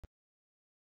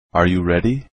Are you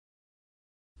ready?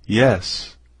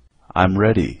 Yes, I'm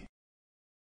ready.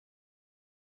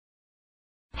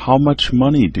 How much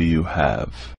money do you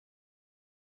have?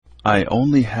 I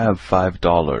only have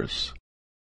 $5.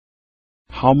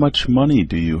 How much money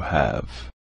do you have?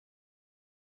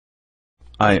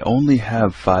 I only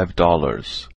have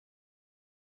 $5.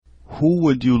 Who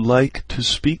would you like to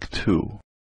speak to?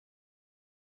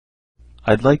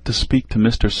 I'd like to speak to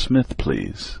Mr. Smith,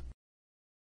 please.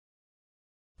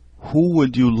 Who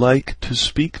would you like to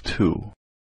speak to?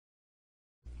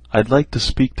 I'd like to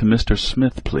speak to Mr.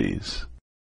 Smith, please.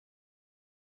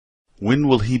 When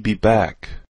will he be back?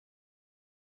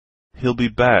 He'll be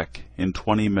back in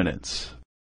 20 minutes.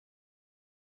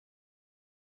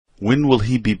 When will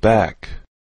he be back?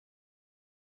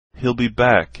 He'll be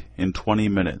back in 20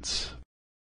 minutes.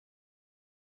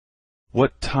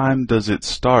 What time does it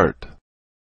start?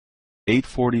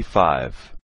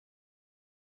 8:45.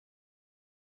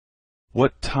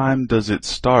 What time does it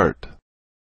start?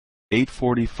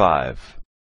 8:45.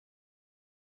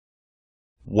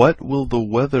 What will the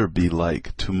weather be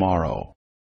like tomorrow?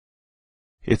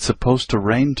 It's supposed to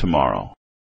rain tomorrow.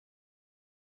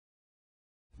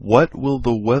 What will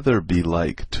the weather be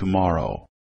like tomorrow?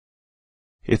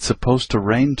 It's supposed to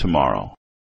rain tomorrow.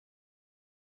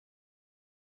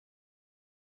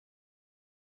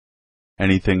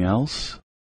 Anything else?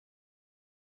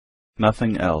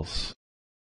 Nothing else.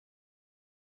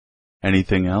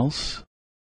 Anything else?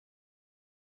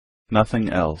 Nothing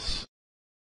else.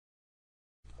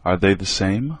 Are they the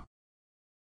same?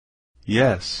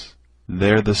 Yes,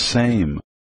 they're the same.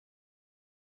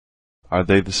 Are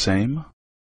they the same?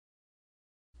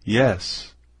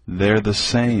 Yes, they're the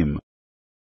same.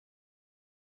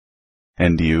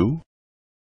 And you?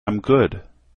 I'm good,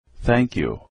 thank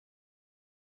you.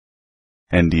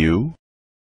 And you?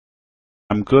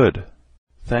 I'm good,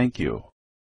 thank you.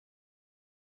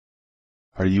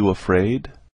 Are you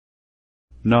afraid?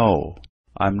 No,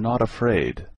 I'm not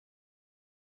afraid.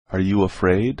 Are you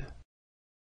afraid?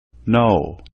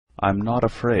 No, I'm not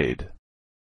afraid.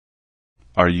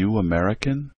 Are you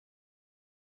American?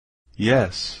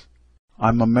 Yes,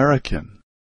 I'm American.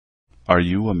 Are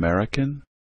you American?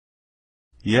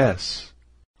 Yes,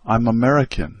 I'm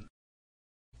American.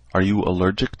 Are you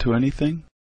allergic to anything?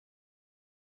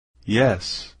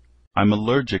 Yes, I'm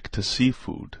allergic to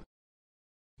seafood.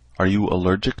 Are you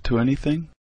allergic to anything?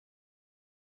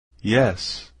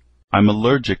 Yes, I'm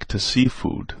allergic to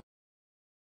seafood.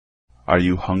 Are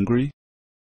you hungry?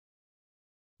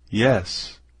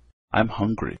 Yes, I'm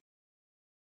hungry.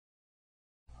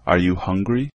 Are you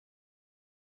hungry?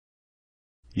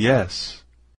 Yes,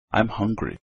 I'm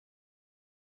hungry.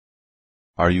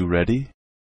 Are you ready?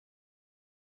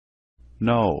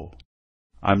 No,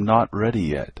 I'm not ready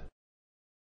yet.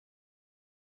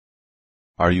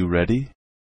 Are you ready?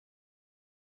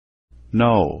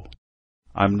 No,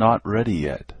 I'm not ready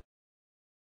yet.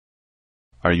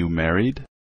 Are you married?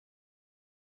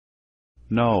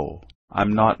 No,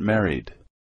 I'm not married.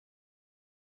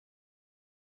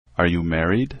 Are you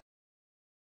married?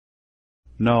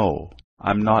 No,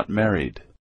 I'm not married.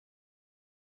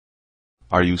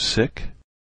 Are you sick?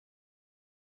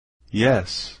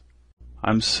 Yes,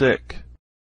 I'm sick.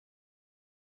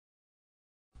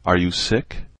 Are you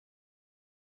sick?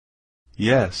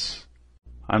 Yes,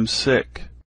 I'm sick.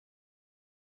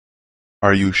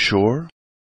 Are you sure?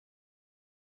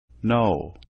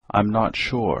 No, I'm not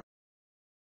sure.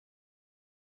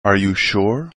 Are you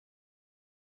sure?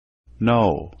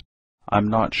 No, I'm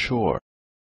not sure.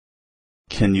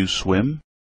 Can you swim?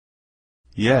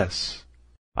 Yes,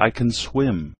 I can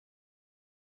swim.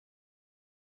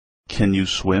 Can you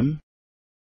swim?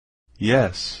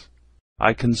 Yes,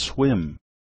 I can swim.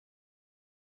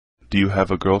 Do you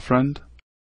have a girlfriend?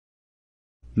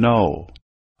 No,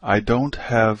 I don't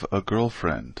have a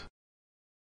girlfriend.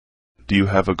 Do you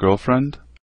have a girlfriend?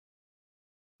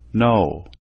 No,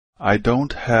 I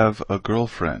don't have a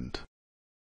girlfriend.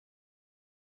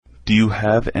 Do you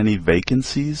have any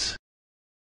vacancies?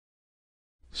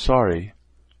 Sorry,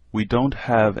 we don't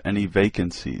have any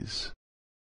vacancies.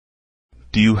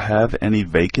 Do you have any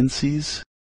vacancies?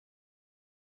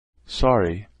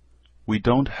 Sorry, we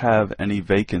don't have any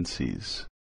vacancies.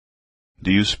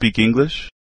 Do you speak English?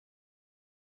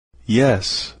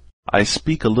 Yes, I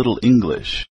speak a little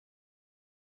English.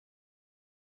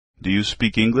 Do you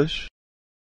speak English?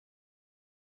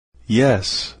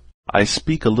 Yes, I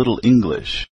speak a little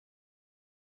English.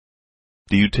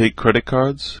 Do you take credit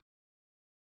cards?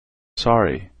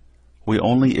 Sorry, we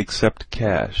only accept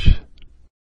cash.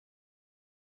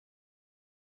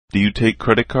 Do you take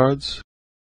credit cards?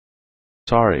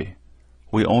 Sorry,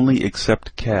 we only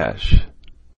accept cash.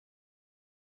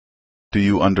 Do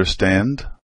you understand?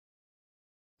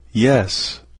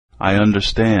 Yes, I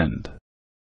understand.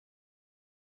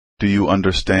 Do you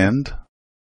understand?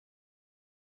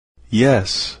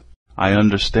 Yes, I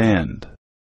understand.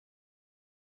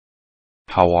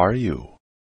 How are you?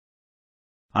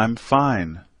 I'm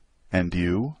fine. And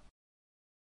you?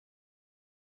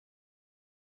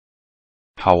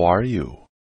 How are you?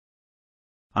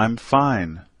 I'm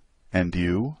fine. And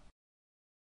you?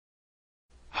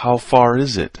 How far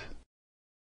is it?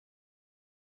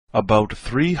 About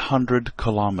 300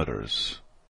 kilometers.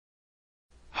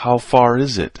 How far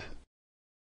is it?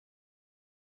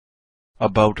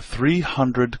 About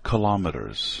 300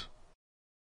 kilometers.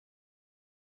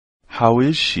 How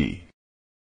is she?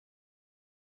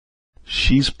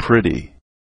 She's pretty.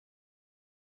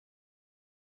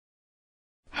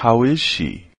 How is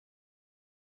she?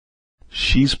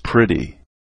 She's pretty.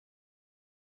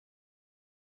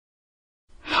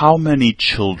 How many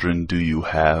children do you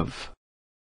have?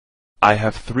 I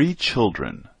have 3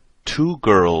 children, 2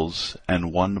 girls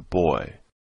and 1 boy.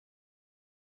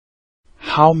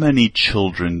 How many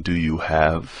children do you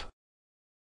have?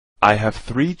 I have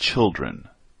 3 children,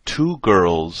 2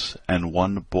 girls and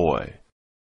 1 boy.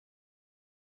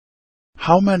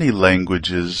 How many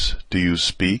languages do you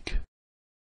speak?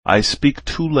 I speak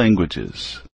 2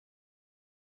 languages.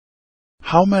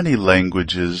 How many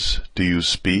languages do you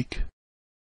speak?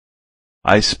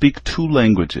 I speak 2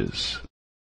 languages.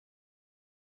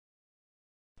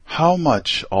 How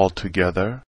much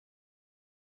altogether?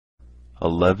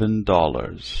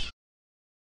 $11.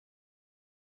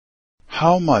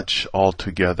 How much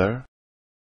altogether?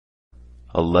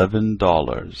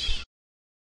 $11.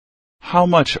 How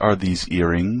much are these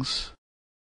earrings?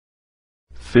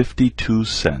 52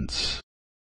 cents.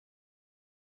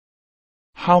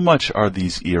 How much are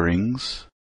these earrings?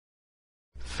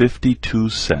 52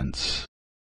 cents.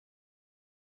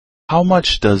 How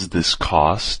much does this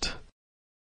cost?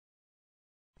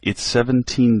 It's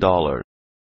 $17.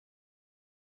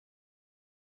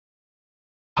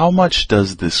 How much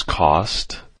does this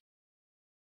cost?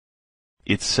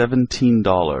 It's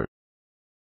 $17.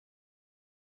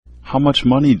 How much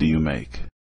money do you make?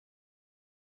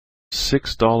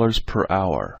 $6 per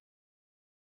hour.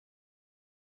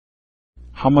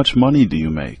 How much money do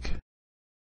you make?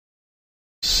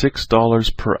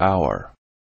 $6 per hour.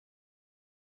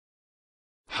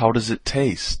 How does it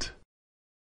taste?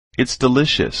 It's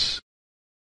delicious.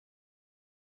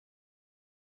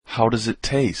 How does it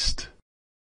taste?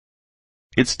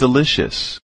 It's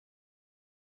delicious.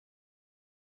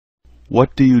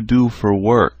 What do you do for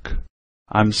work?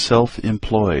 I'm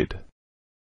self-employed.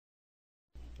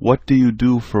 What do you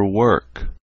do for work?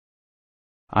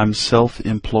 I'm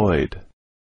self-employed.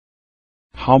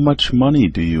 How much money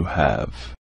do you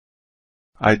have?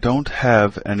 I don't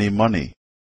have any money.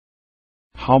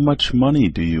 How much money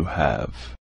do you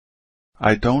have?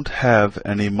 I don't have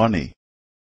any money.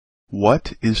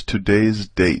 What is today's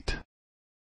date?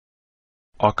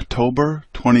 October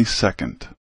 22nd.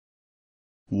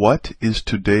 What is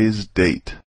today's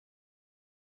date?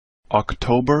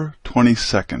 October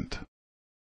 22nd.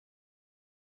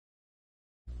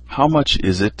 How much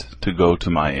is it to go to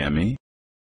Miami?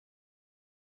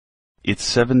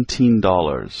 It's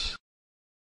 $17.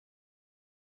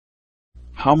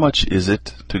 How much is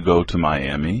it to go to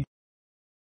Miami?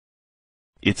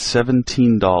 It's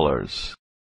 $17.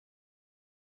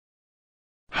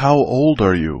 How old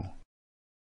are you?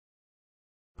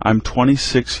 I'm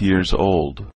 26 years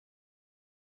old.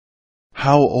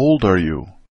 How old are you?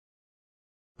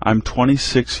 I'm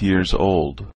 26 years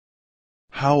old.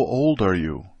 How old are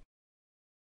you?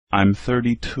 I'm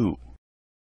 32.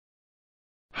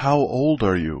 How old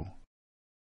are you?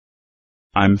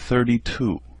 I'm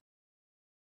 32.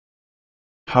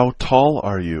 How tall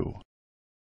are you?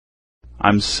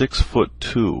 I'm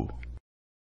 6'2".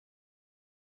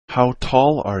 How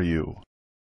tall are you?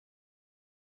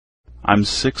 I'm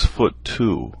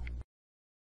 6'2".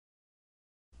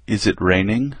 Is it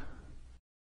raining?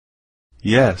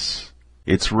 Yes,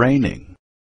 it's raining.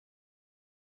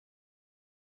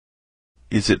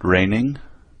 Is it raining?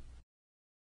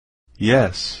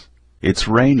 Yes, it's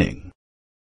raining.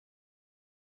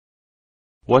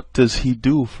 What does he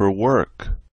do for work?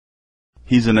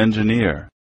 He's an engineer.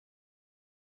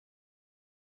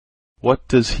 What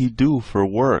does he do for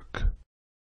work?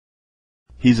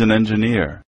 He's an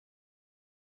engineer.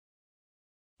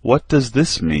 What does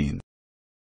this mean?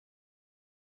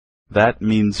 That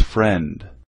means friend.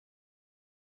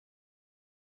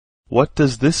 What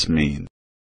does this mean?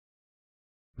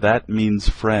 That means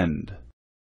friend.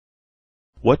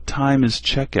 What time is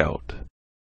checkout?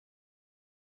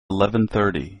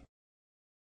 11:30.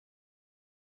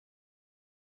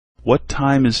 What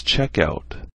time is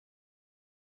checkout?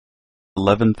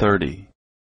 11:30.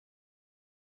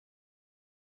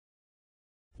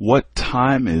 What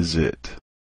time is it?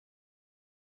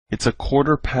 It's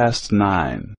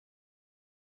 9:15.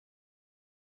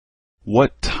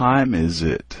 What time is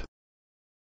it?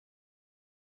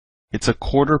 It's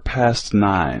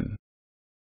 9:15.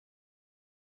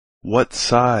 What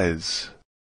size?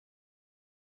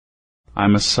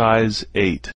 I'm a size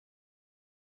 8.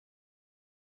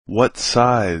 What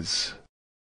size?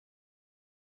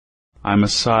 I'm a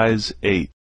size 8.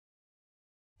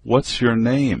 What's your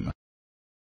name?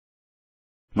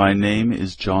 My name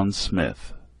is John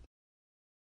Smith.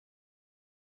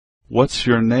 What's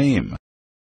your name?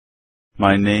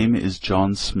 My name is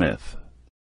John Smith.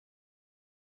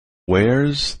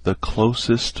 Where's the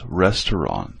closest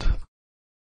restaurant?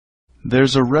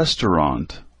 There's a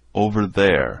restaurant over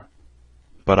there,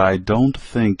 but I don't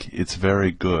think it's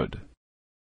very good.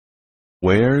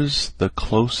 Where's the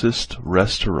closest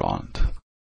restaurant?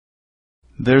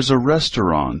 There's a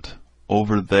restaurant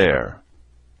over there,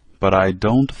 but I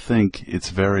don't think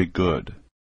it's very good.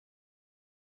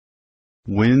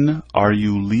 When are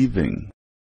you leaving?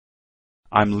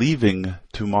 I'm leaving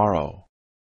tomorrow.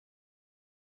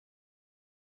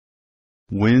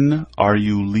 When are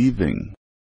you leaving?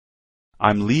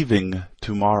 I'm leaving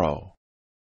tomorrow.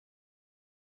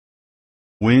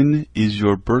 When is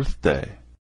your birthday?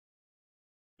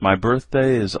 My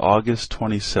birthday is August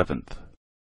 27th.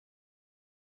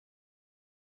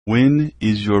 When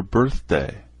is your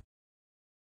birthday?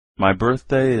 My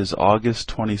birthday is August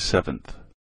 27th.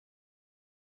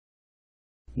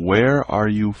 Where are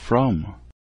you from?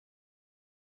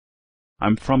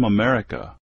 I'm from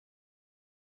America.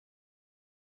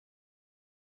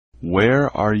 Where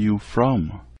are you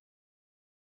from?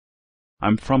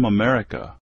 I'm from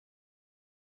America.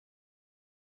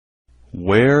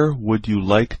 Where would you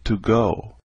like to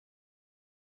go?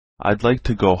 I'd like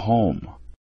to go home.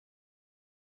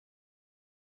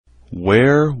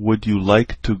 Where would you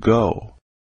like to go?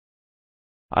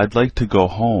 I'd like to go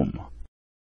home.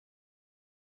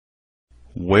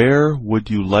 Where would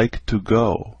you like to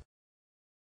go?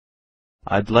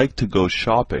 I'd like to go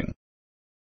shopping.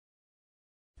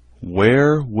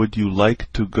 Where would you like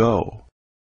to go?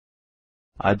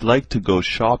 I'd like to go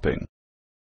shopping.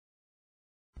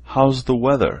 How's the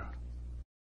weather?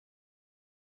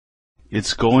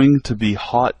 It's going to be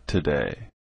hot today.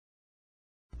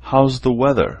 How's the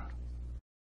weather?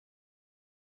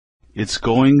 It's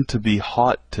going to be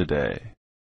hot today.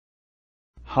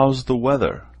 How's the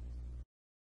weather?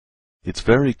 It's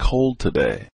very cold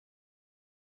today.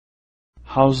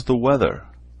 How's the weather?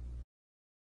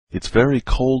 It's very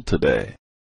cold today.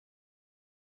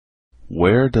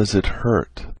 Where does it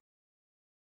hurt?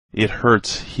 It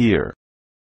hurts here.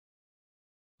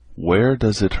 Where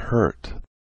does it hurt?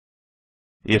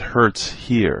 It hurts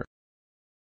here.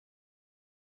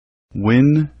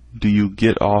 When do you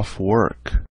get off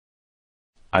work?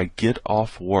 I get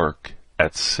off work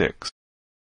at 6.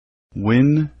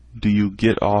 When do you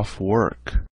get off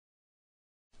work?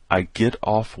 I get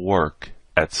off work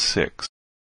at 6.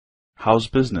 How's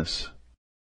business?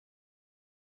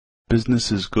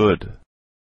 Business is good.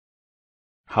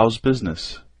 How's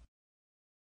business?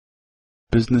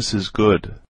 Business is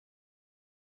good.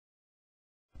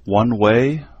 One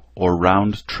way or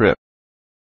round trip?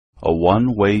 A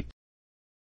one-way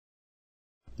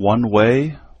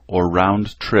or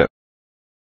round trip?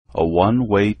 A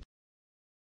one-way.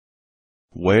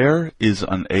 Where is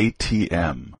an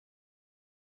ATM?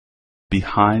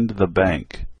 Behind the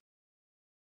bank.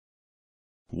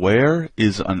 Where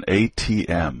is an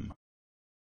ATM?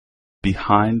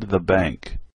 Behind the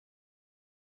bank.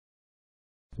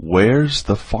 Where's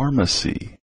the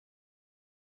pharmacy?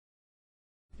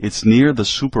 It's near the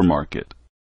supermarket.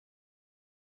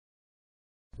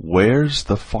 Where's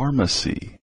the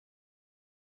pharmacy?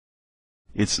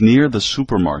 It's near the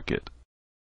supermarket.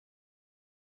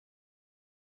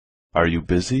 Are you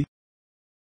busy?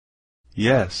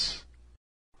 Yes.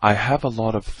 I have a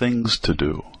lot of things to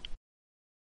do.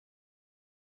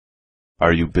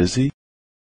 Are you busy?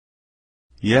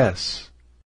 Yes.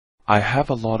 I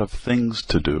have a lot of things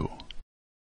to do.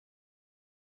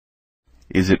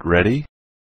 Is it ready?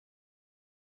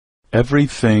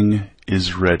 Everything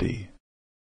is ready.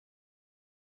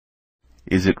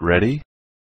 Is it ready?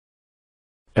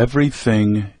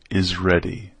 Everything is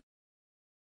ready.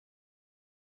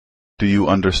 Do you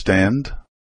understand?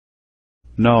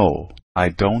 No, I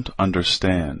don't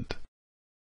understand.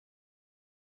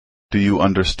 Do you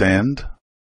understand?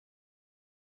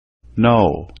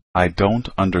 No, I don't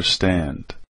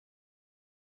understand.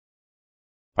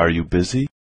 Are you busy?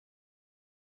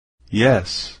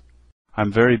 Yes.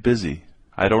 I'm very busy.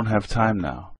 I don't have time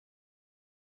now.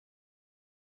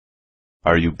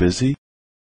 Are you busy?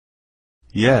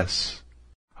 Yes.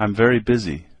 I'm very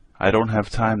busy. I don't have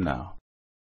time now.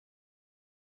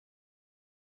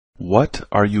 What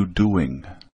are you doing?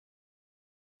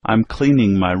 I'm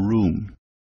cleaning my room.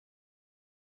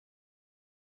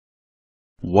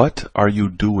 What are you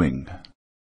doing?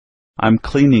 I'm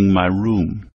cleaning my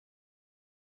room.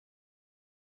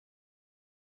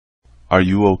 Are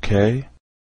you okay?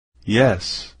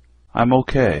 Yes, I'm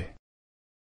okay.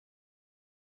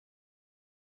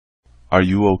 Are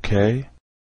you okay?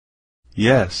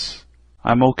 Yes,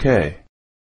 I'm okay.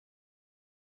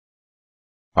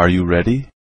 Are you ready?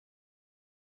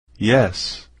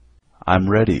 Yes, I'm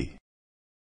ready.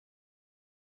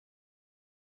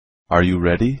 Are you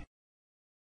ready?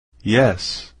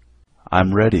 Yes,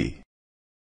 I'm ready.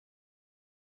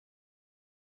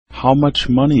 How much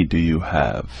money do you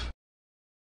have?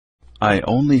 I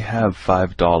only have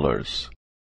 $5.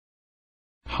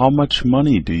 How much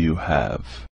money do you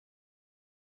have?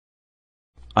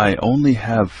 I only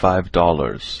have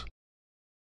 $5.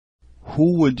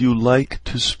 Who would you like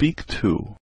to speak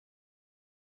to?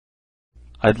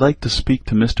 I'd like to speak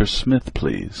to Mr. Smith,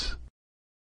 please.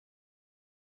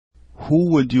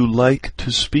 Who would you like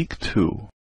to speak to?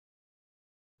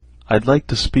 I'd like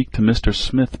to speak to Mr.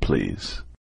 Smith, please.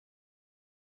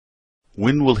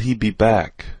 When will he be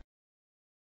back?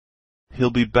 He'll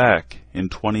be back in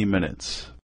 20 minutes.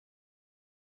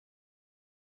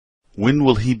 When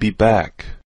will he be back?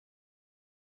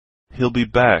 He'll be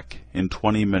back in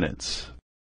 20 minutes.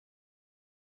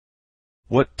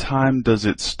 What time does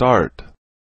it start?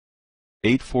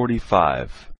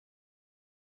 8:45.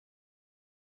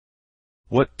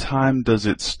 What time does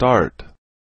it start?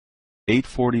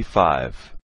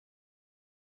 8:45.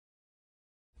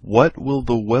 What will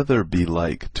the weather be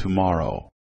like tomorrow?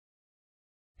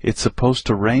 It's supposed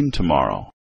to rain tomorrow.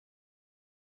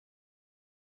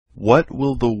 What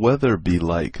will the weather be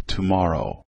like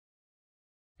tomorrow?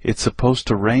 It's supposed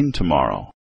to rain tomorrow.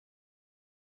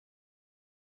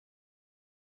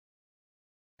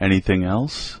 Anything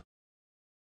else?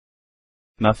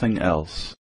 Nothing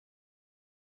else.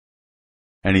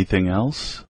 Anything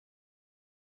else?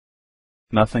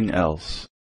 Nothing else.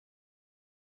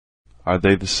 Are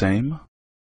they the same?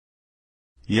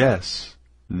 Yes,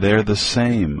 they're the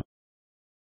same.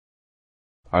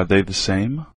 Are they the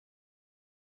same?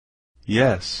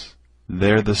 Yes,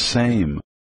 they're the same.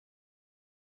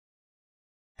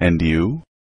 And you?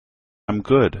 I'm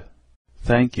good,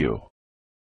 thank you.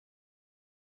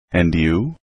 And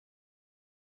you?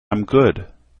 I'm good,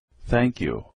 thank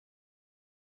you.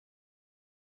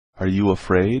 Are you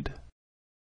afraid?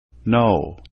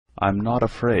 No, I'm not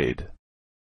afraid.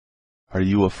 Are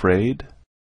you afraid?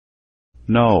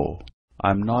 No,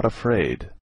 I'm not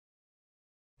afraid.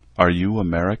 Are you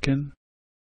American?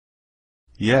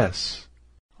 Yes,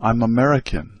 I'm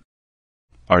American.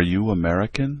 Are you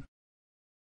American?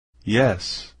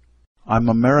 Yes, I'm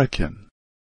American.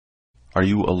 Are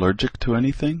you allergic to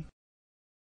anything?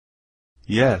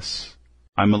 Yes,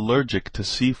 I'm allergic to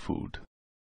seafood.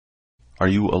 Are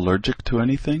you allergic to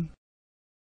anything?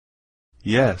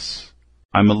 Yes,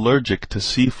 I'm allergic to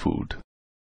seafood.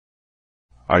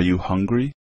 Are you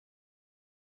hungry?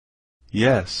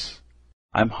 Yes,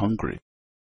 I'm hungry.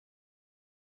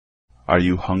 Are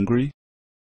you hungry?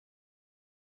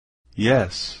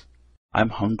 Yes, I'm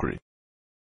hungry.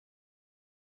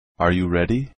 Are you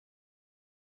ready?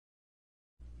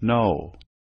 No,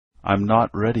 I'm not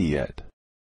ready yet.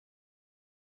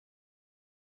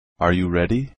 Are you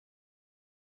ready?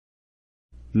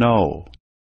 No,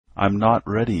 I'm not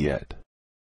ready yet.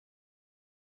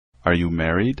 Are you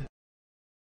married?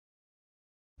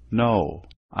 No,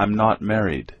 I'm not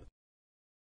married.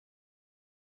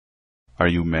 Are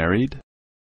you married?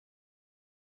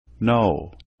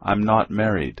 No, I'm not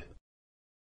married.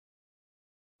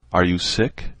 Are you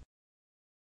sick?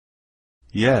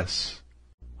 Yes,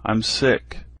 I'm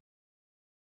sick.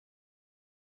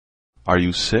 Are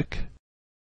you sick?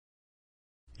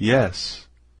 Yes,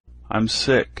 I'm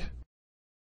sick.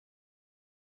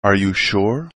 Are you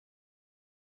sure?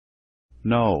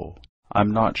 No,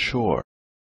 I'm not sure.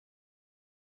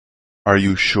 Are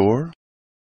you sure?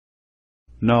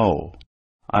 No,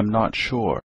 I'm not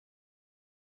sure.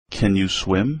 Can you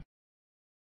swim?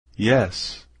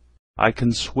 Yes, I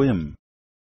can swim.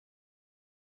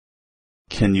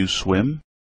 Can you swim?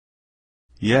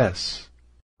 Yes,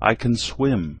 I can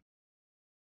swim.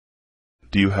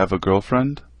 Do you have a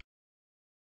girlfriend?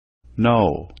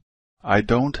 No, I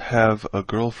don't have a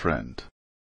girlfriend.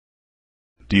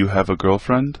 Do you have a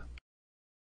girlfriend?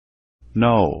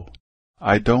 No,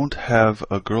 I don't have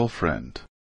a girlfriend.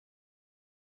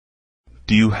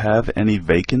 Do you have any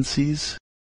vacancies?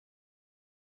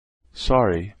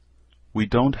 Sorry, we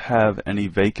don't have any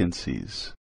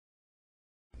vacancies.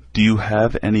 Do you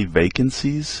have any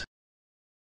vacancies?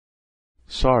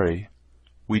 Sorry,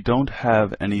 we don't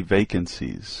have any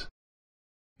vacancies.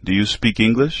 Do you speak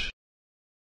English?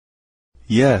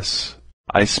 Yes,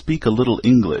 I speak a little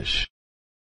English.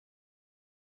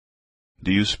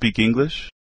 Do you speak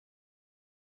English?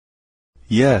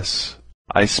 Yes,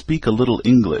 I speak a little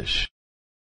English.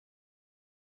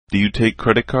 Do you take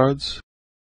credit cards?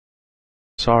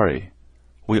 Sorry,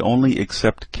 we only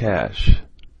accept cash.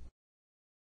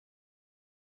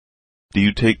 Do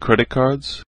you take credit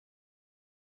cards?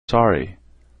 Sorry,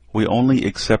 we only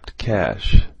accept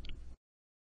cash.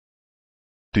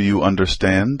 Do you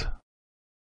understand?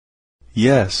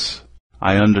 Yes,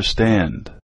 I understand.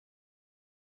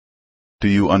 Do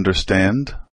you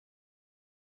understand?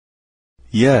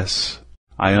 Yes,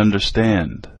 I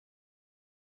understand.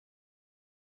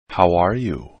 How are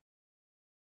you?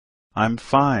 I'm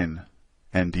fine.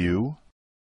 And you?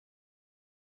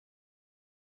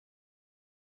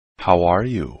 How are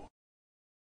you?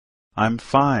 I'm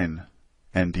fine.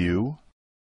 And you?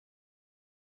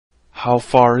 How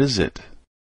far is it?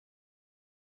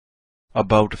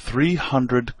 About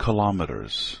 300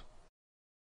 kilometers.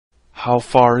 How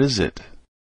far is it?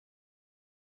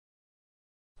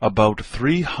 About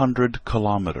 300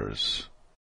 kilometers.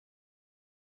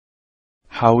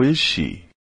 How is she?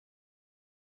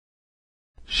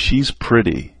 She's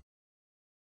pretty.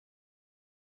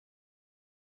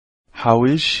 How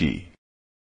is she?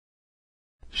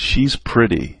 She's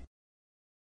pretty.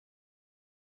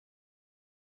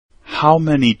 How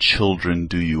many children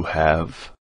do you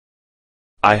have?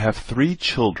 I have 3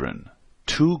 children,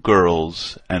 2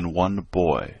 girls and 1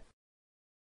 boy.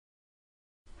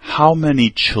 How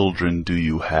many children do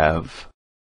you have?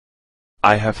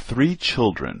 I have 3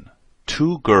 children,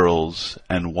 2 girls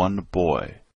and 1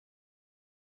 boy.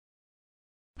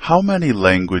 How many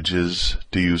languages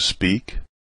do you speak?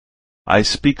 I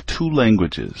speak 2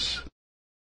 languages.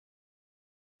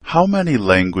 How many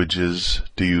languages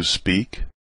do you speak?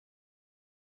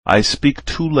 I speak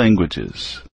 2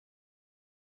 languages.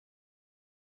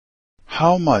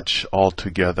 How much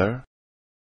altogether?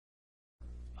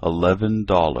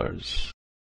 $11.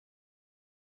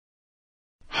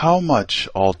 How much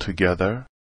altogether?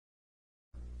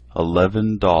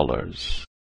 $11.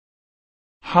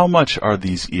 How much are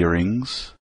these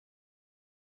earrings?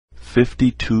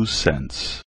 52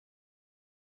 cents.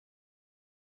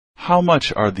 How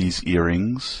much are these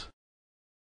earrings?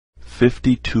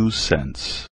 52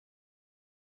 cents.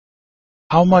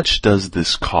 How much does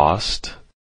this cost?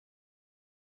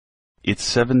 It's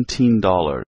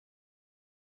 $17.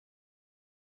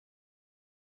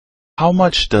 How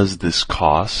much does this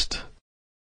cost?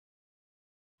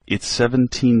 It's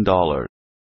 $17.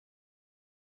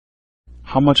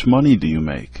 How much money do you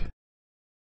make?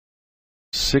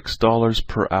 $6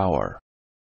 per hour.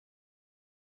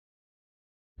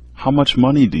 How much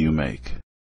money do you make?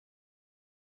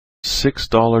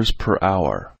 $6 per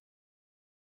hour.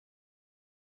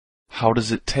 How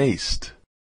does it taste?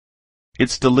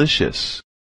 It's delicious.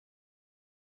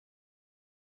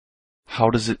 How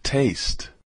does it taste?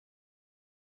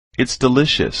 It's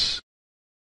delicious.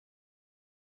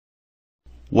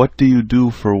 What do you do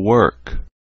for work?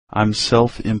 I'm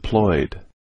self-employed.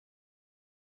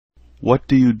 What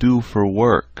do you do for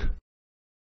work?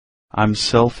 I'm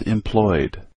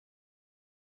self-employed.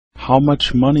 How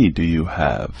much money do you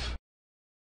have?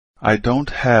 I don't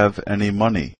have any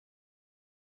money.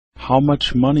 How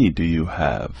much money do you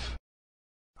have?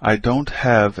 I don't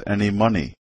have any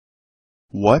money.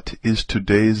 What is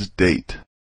today's date?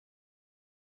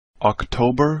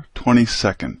 October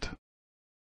 22nd.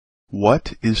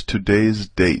 What is today's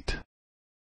date?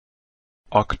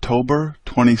 October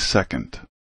 22nd.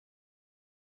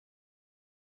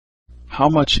 How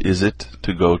much is it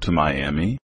to go to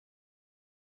Miami?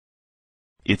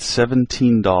 It's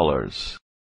 $17.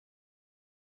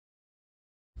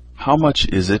 How much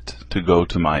is it to go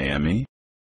to Miami?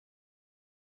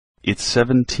 It's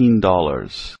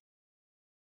 $17.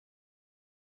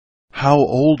 How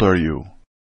old are you?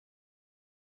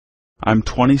 I'm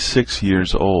 26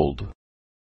 years old.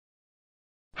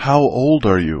 How old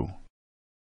are you?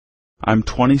 I'm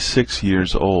 26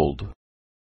 years old.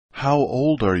 How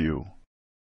old are you?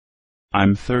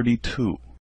 I'm 32.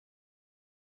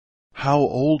 How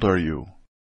old are you?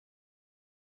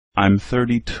 I'm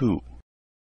 32.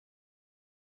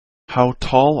 How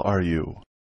tall are you?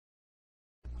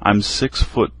 I'm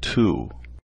 6'2".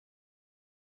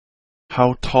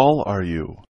 How tall are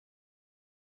you?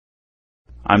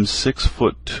 I'm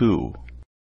 6'2".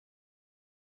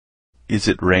 Is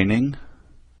it raining?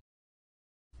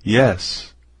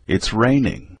 Yes, it's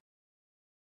raining.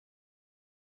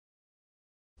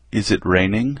 Is it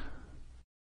raining?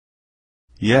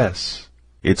 Yes,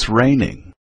 it's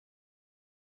raining.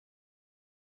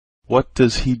 What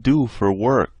does he do for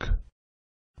work?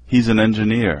 He's an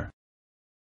engineer.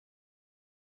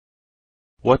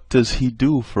 What does he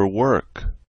do for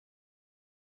work?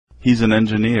 He's an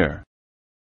engineer.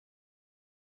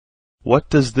 What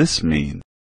does this mean?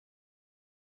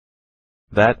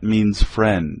 That means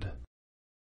friend.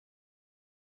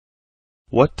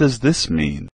 What does this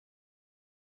mean?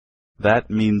 That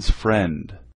means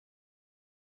friend.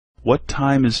 What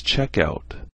time is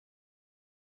checkout?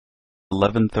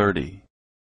 11:30.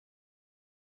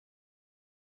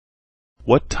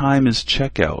 What time is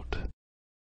checkout?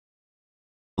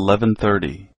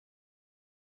 11:30.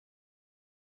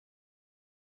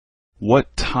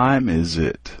 What time is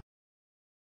it?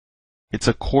 It's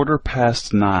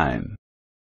 9:15.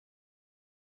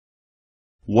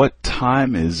 What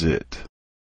time is it?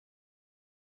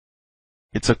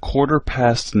 It's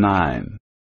 9:15.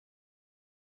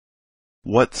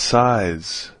 What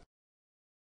size?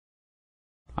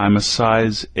 I'm a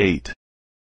size 8.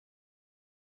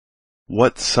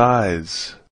 What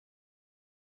size?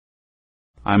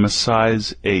 I'm a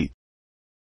size 8.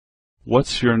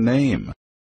 What's your name?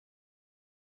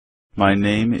 My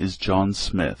name is John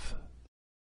Smith.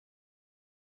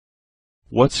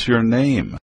 What's your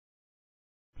name?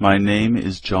 My name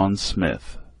is John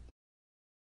Smith.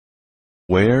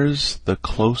 Where's the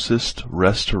closest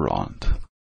restaurant?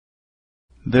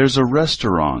 There's a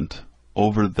restaurant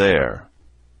over there,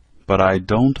 but I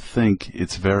don't think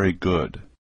it's very good.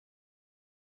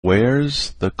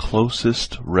 Where's the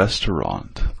closest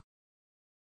restaurant?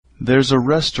 There's a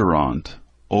restaurant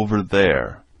over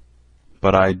there,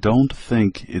 but I don't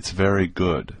think it's very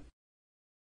good.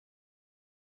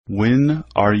 When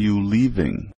are you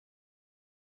leaving?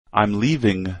 I'm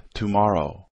leaving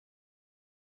tomorrow.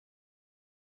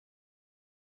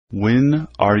 When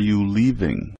are you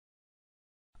leaving?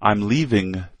 I'm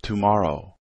leaving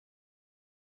tomorrow.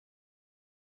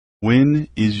 When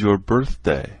is your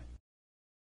birthday?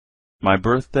 My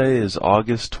birthday is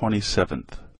August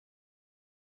 27th.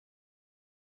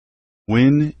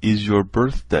 When is your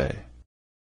birthday?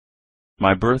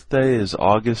 My birthday is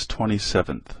August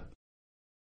 27th.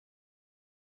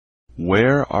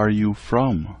 Where are you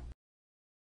from?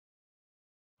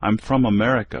 I'm from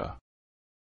America.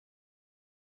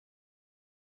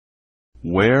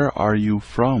 Where are you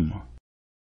from?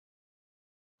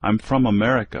 I'm from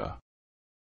America.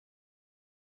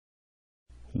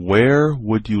 Where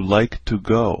would you like to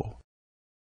go?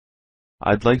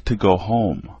 I'd like to go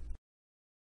home.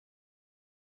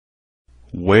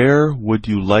 Where would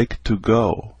you like to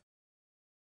go?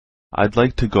 I'd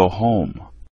like to go home.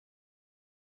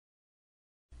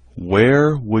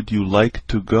 Where would you like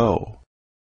to go?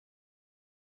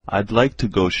 I'd like to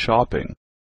go shopping.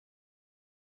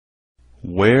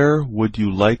 Where would you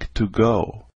like to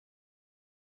go?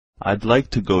 I'd like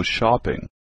to go shopping.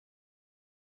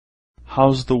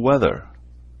 How's the weather?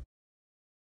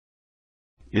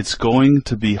 It's going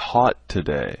to be hot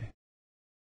today.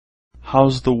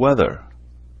 How's the weather?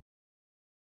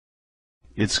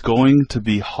 It's going to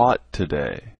be hot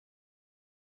today.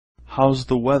 How's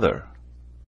the weather?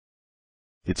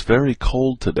 It's very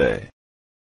cold today.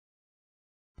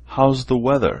 How's the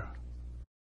weather?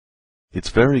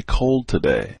 It's very cold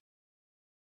today.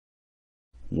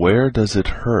 Where does it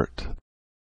hurt?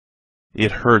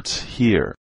 It hurts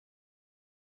here.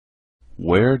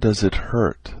 Where does it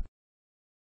hurt?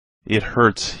 It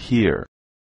hurts here.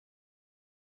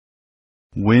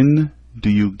 When do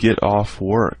you get off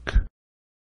work?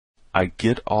 I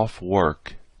get off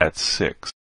work at 6.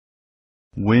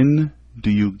 When do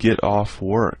you get off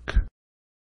work?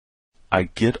 I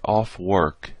get off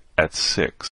work at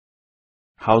 6.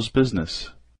 How's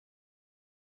business?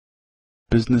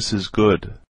 Business is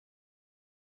good.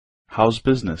 How's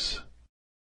business?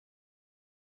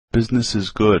 Business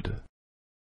is good.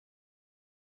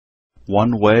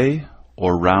 One way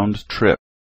or round trip?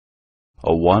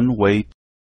 A one-way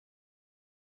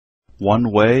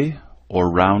or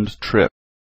round trip?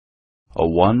 A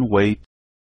one-way.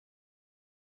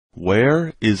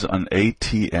 Where is an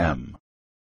ATM?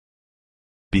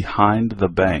 Behind the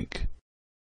bank.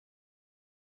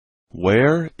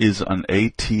 Where is an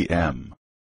ATM?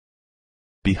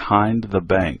 Behind the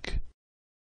bank.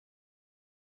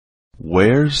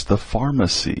 Where's the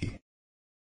pharmacy?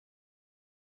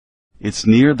 It's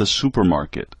near the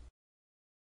supermarket.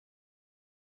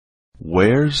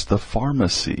 Where's the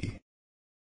pharmacy?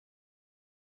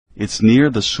 It's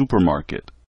near the supermarket.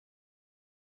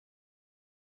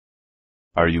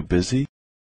 Are you busy?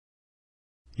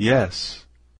 Yes.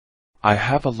 I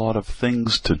have a lot of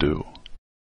things to do.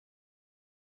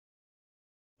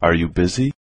 Are you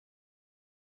busy?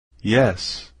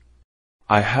 Yes.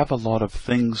 I have a lot of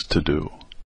things to do.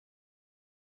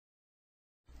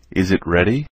 Is it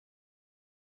ready?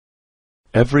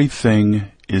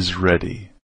 Everything is ready.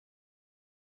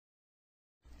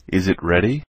 Is it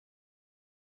ready?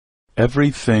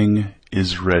 Everything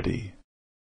is ready.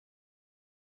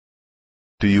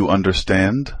 Do you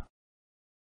understand?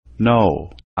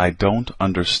 No, I don't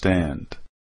understand.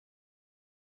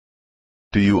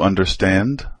 Do you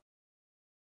understand?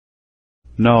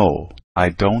 No, I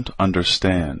don't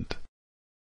understand.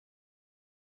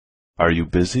 Are you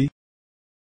busy?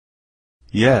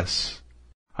 Yes,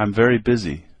 I'm very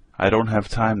busy. I don't have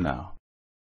time now.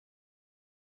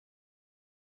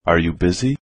 Are you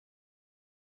busy?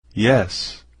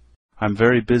 Yes, I'm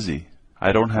very busy.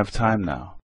 I don't have time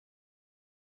now.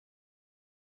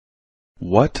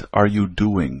 What are you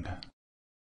doing?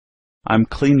 I'm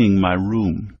cleaning my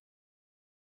room.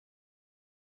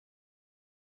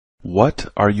 What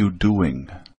are you doing?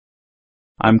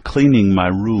 I'm cleaning my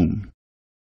room.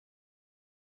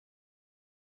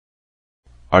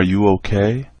 Are you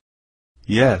okay?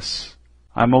 Yes,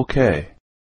 I'm okay.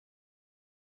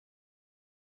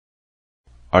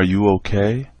 Are you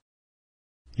okay?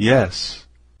 Yes,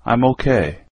 I'm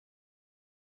okay.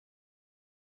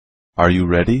 Are you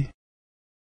ready?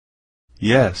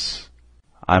 Yes,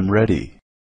 I'm ready.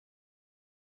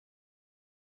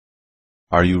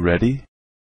 Are you ready?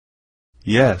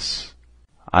 Yes,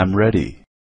 I'm ready.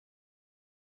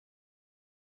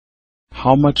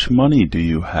 How much money do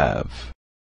you have?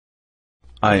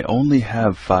 I only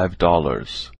have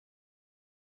 $5.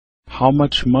 How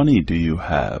much money do you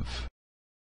have?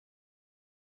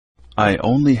 I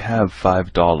only have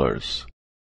 $5.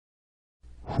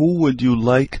 Who would you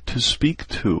like to speak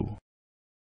to?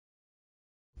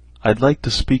 I'd like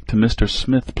to speak to Mr.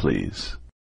 Smith, please.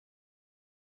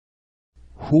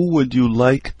 Who would you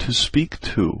like to speak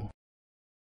to?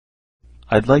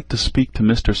 I'd like to speak to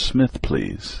Mr. Smith,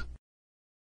 please.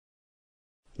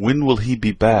 When will he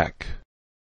be back?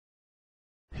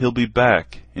 He'll be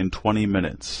back in 20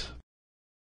 minutes.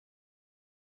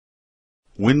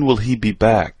 When will he be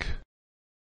back?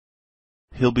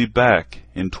 He'll be back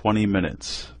in 20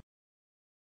 minutes.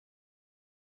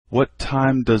 What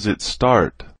time does it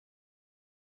start?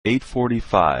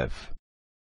 8:45.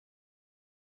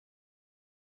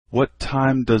 What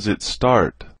time does it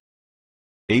start?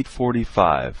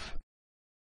 8:45.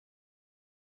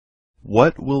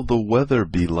 What will the weather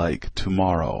be like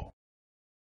tomorrow?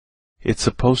 It's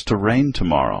supposed to rain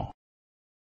tomorrow.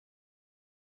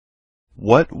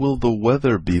 What will the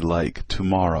weather be like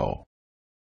tomorrow?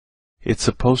 It's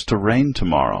supposed to rain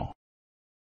tomorrow.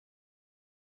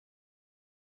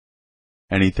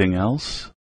 Anything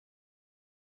else?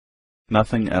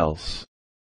 Nothing else.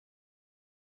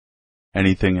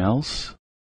 Anything else?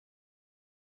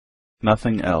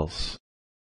 Nothing else.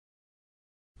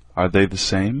 Are they the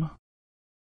same?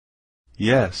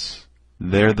 Yes,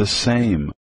 they're the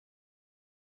same.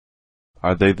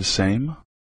 Are they the same?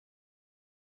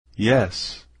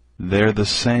 Yes, they're the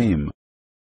same.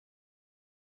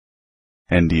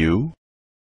 And you?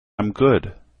 I'm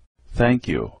good, thank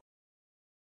you.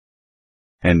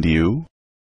 And you?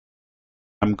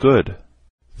 I'm good,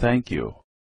 thank you.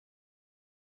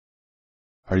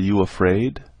 Are you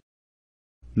afraid?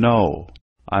 No,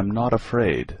 I'm not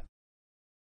afraid.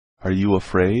 Are you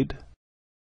afraid?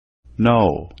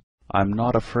 No, I'm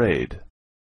not afraid.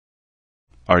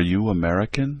 Are you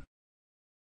American?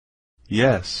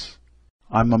 Yes,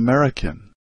 I'm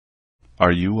American.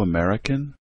 Are you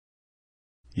American?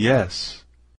 Yes,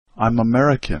 I'm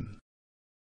American.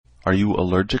 Are you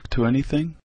allergic to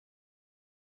anything?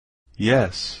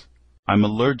 Yes, I'm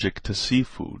allergic to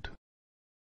seafood.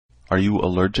 Are you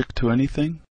allergic to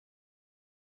anything?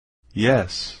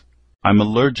 Yes, I'm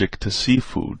allergic to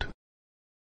seafood.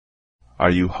 Are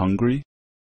you hungry?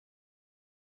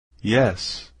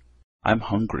 Yes, I'm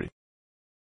hungry.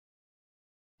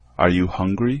 Are you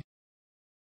hungry?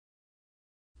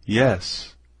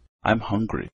 Yes, I'm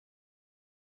hungry.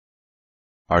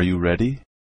 Are you ready?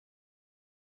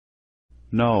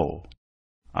 No,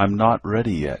 I'm not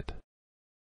ready yet.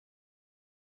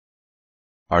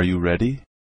 Are you ready?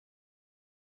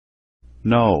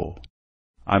 No,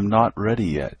 I'm not ready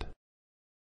yet.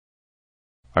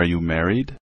 Are you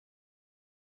married?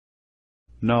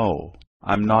 No,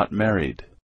 I'm not married.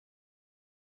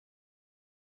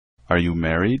 Are you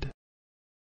married?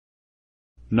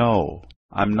 No,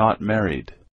 I'm not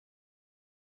married.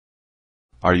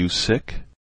 Are you sick?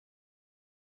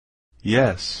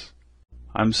 Yes,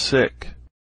 I'm sick.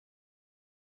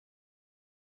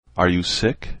 Are you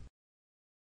sick?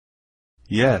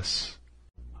 Yes,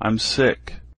 I'm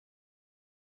sick.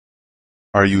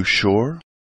 Are you sure?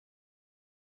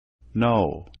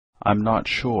 No, I'm not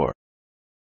sure.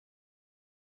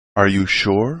 Are you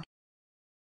sure?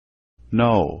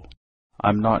 No,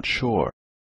 I'm not sure.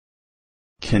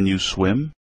 Can you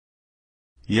swim?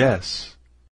 Yes,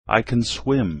 I can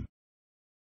swim.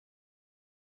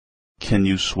 Can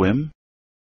you swim?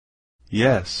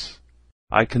 Yes,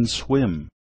 I can swim.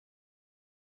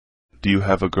 Do you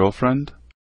have a girlfriend?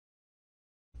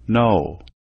 No,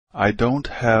 I don't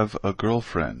have a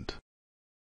girlfriend.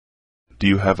 Do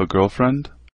you have a girlfriend?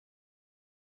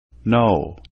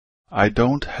 No, I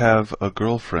don't have a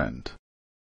girlfriend.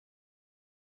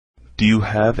 Do you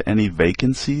have any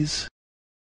vacancies?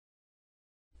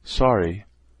 Sorry,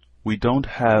 we don't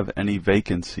have any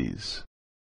vacancies.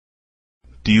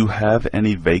 Do you have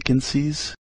any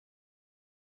vacancies?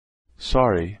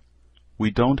 Sorry, we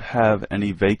don't have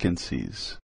any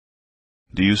vacancies.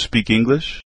 Do you speak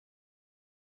English?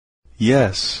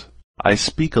 Yes, I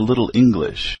speak a little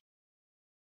English.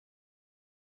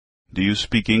 Do you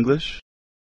speak English?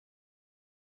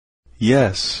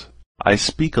 Yes, I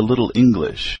speak a little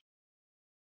English.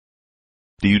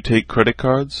 Do you take credit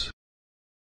cards?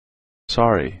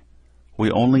 Sorry,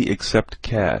 we only accept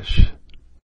cash.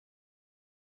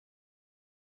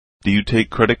 Do you take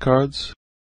credit cards?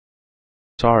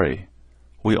 Sorry,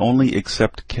 we only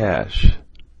accept cash.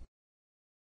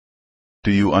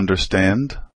 Do you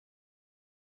understand?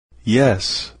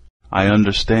 Yes, I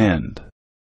understand.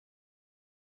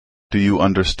 Do you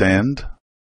understand?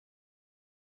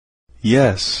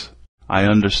 Yes, I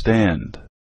understand.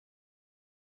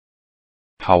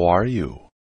 How are you?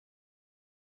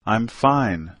 I'm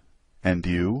fine. And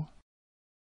you?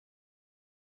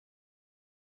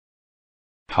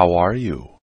 How are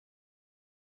you?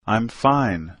 I'm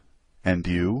fine. And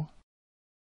you?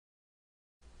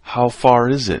 How far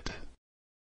is it?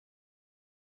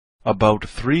 About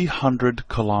 300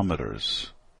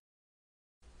 kilometers.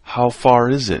 How far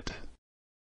is it?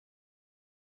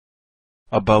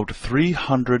 About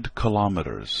 300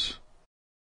 kilometers.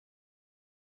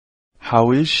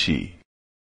 How is she?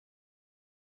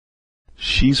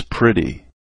 She's pretty.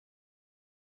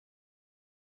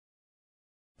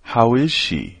 How is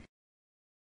she?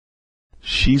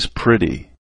 She's pretty.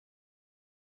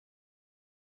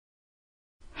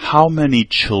 How many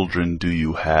children do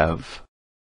you have?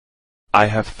 I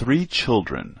have 3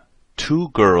 children, 2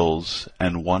 girls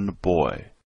and 1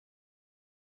 boy.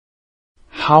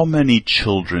 How many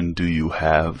children do you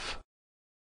have?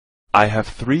 I have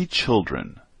 3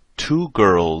 children, 2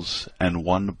 girls and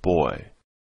 1 boy.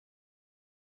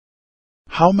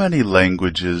 How many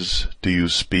languages do you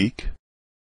speak?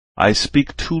 I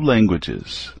speak 2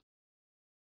 languages.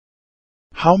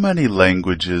 How many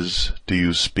languages do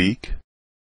you speak?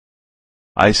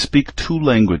 I speak 2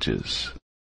 languages.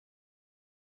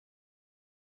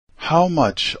 How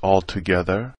much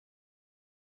altogether?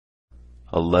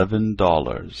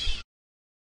 $11.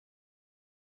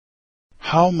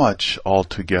 How much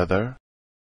altogether?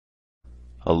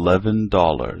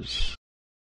 $11.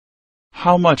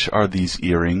 How much are these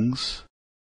earrings?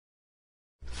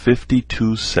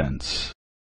 52 cents.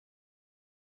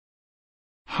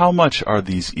 How much are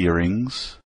these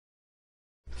earrings?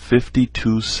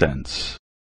 52 cents.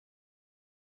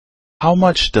 How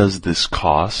much does this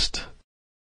cost?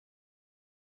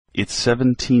 It's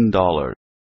 $17.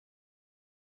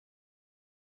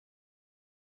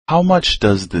 How much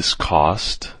does this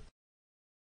cost?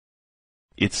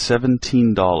 It's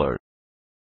 $17.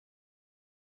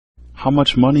 How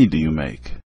much money do you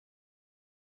make?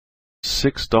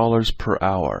 $6 per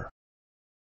hour.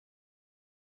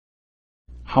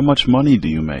 How much money do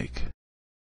you make?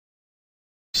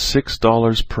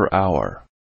 $6 per hour.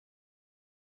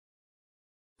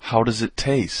 How does it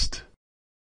taste?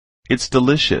 It's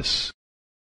delicious.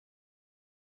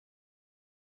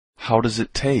 How does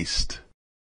it taste?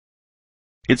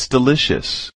 It's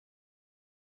delicious.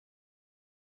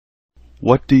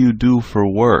 What do you do for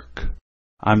work?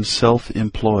 I'm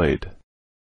self-employed.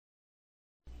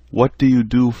 What do you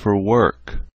do for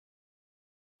work?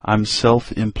 I'm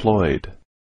self-employed.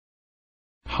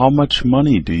 How much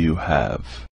money do you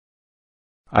have?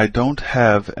 I don't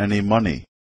have any money.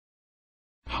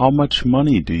 How much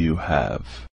money do you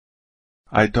have?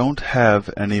 I don't have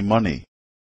any money.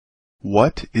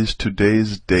 What is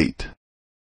today's date?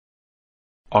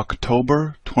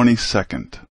 October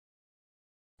 22nd.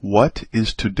 What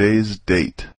is today's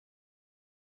date?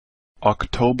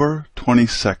 October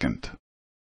 22nd.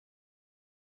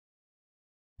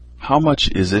 How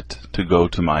much is it to go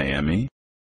to Miami?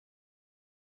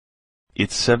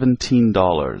 It's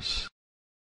 $17.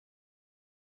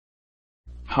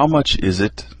 How much is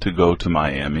it to go to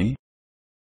Miami?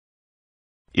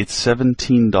 It's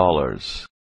 $17.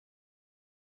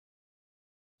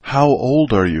 How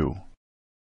old are you?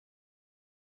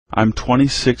 I'm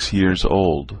 26 years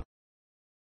old.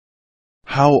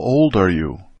 How old are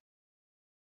you?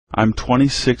 I'm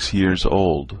 26 years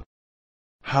old.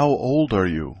 How old are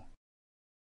you?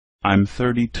 I'm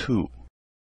 32.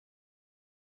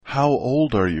 How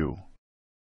old are you?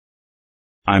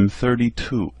 I'm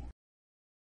 32.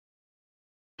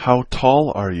 How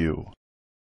tall are you?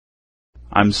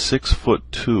 I'm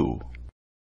 6'2".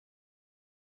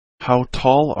 How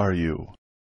tall are you?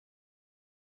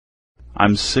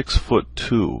 I'm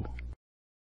 6'2".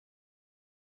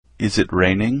 Is it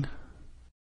raining?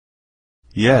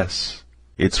 Yes,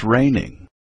 it's raining.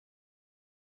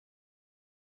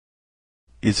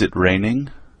 Is it raining?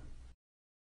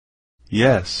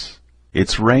 Yes,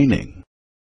 it's raining.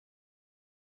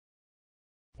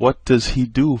 What does he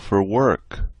do for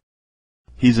work?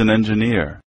 He's an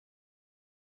engineer.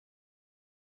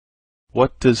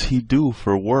 What does he do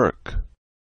for work?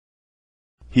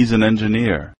 He's an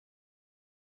engineer.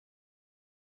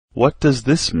 What does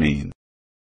this mean?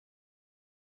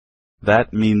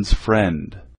 That means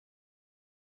friend.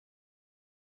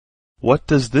 What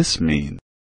does this mean?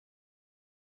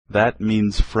 That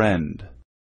means friend.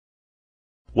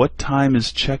 What time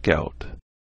is checkout?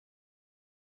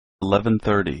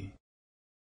 11:30.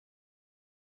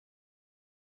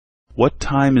 What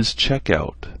time is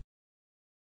checkout?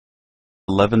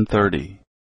 11:30.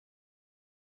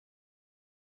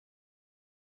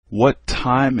 What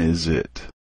time is it?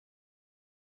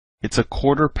 It's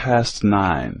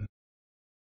 9:15.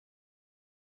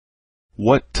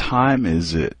 What time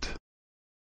is it?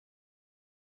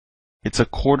 It's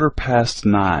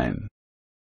 9:15.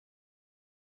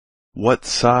 What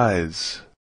size?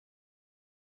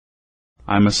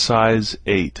 I'm a size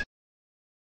 8.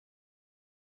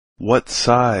 What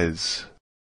size?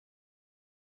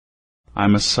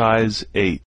 I'm a size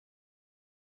 8.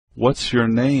 What's your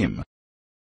name?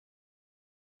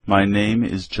 My name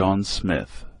is John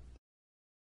Smith.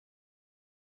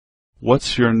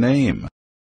 What's your name?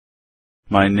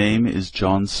 My name is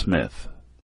John Smith.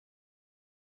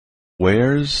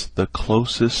 Where's the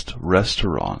closest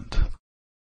restaurant?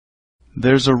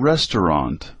 There's a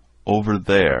restaurant over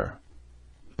there,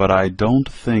 but I don't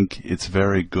think it's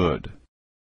very good.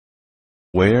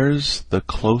 Where's the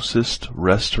closest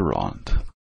restaurant?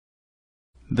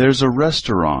 There's a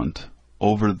restaurant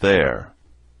over there,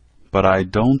 but I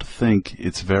don't think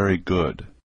it's very good.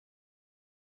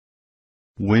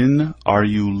 When are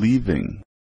you leaving?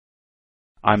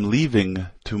 I'm leaving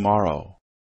tomorrow.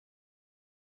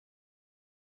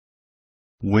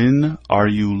 When are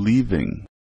you leaving?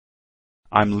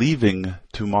 I'm leaving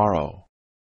tomorrow.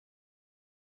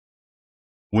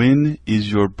 When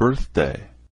is your birthday?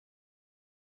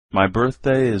 My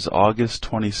birthday is August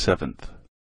 27th.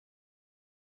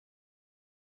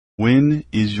 When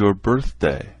is your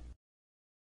birthday?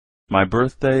 My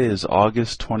birthday is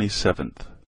August 27th.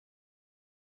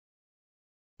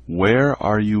 Where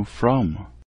are you from?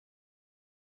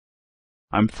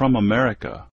 I'm from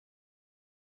America.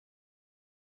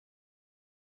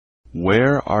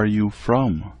 Where are you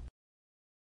from?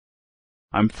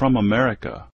 I'm from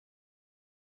America.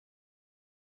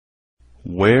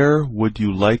 Where would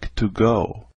you like to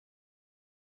go?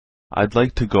 I'd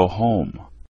like to go home.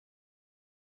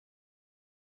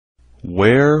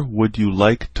 Where would you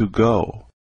like to go?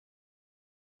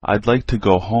 I'd like to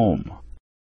go home.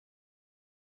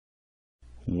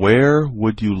 Where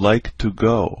would you like to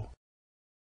go?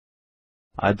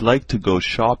 I'd like to go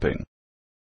shopping.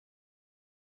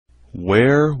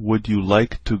 Where would you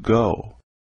like to go?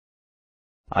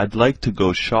 I'd like to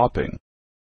go shopping.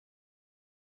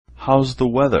 How's the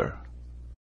weather?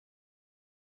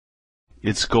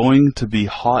 It's going to be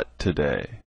hot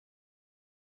today.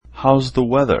 How's the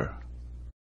weather?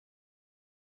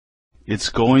 It's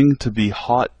going to be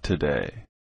hot today.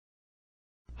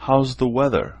 How's the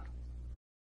weather?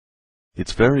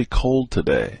 It's very cold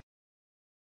today.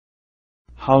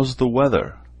 How's the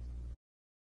weather?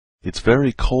 It's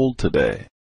very cold today.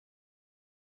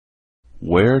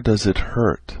 Where does it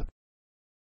hurt?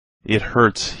 It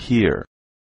hurts here.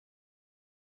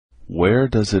 Where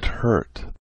does it hurt?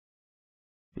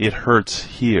 It hurts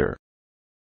here.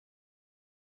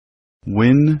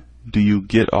 When do you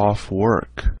get off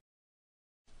work?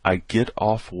 I get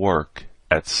off work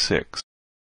at 6.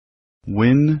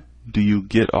 When do you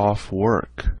get off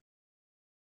work?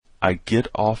 I get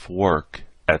off work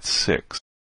at 6.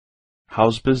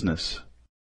 How's business?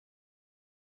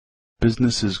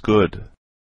 Business is good.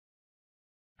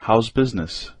 How's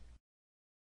business?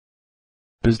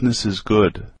 Business is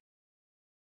good.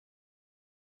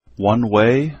 One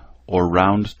way or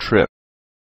round trip?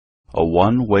 A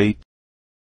one-way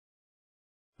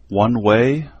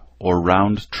or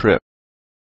round trip?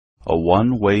 A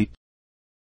one-way.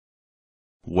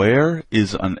 Where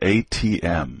is an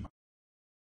ATM?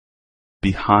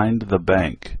 Behind the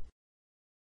bank.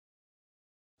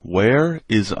 Where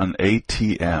is an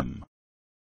ATM?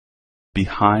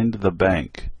 Behind the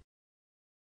bank.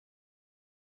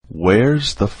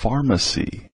 Where's the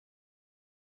pharmacy?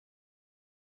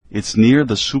 It's near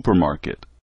the supermarket.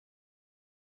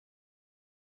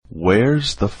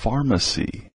 Where's the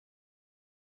pharmacy?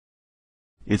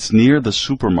 It's near the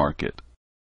supermarket.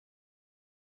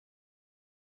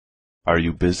 Are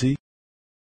you busy?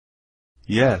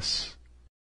 Yes.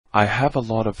 I have a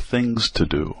lot of things to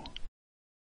do.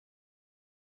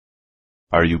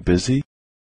 Are you busy?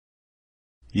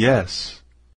 Yes.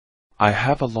 I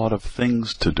have a lot of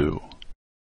things to do.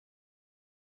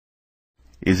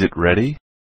 Is it ready?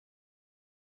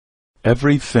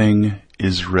 Everything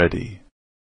is ready.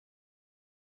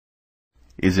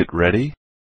 Is it ready?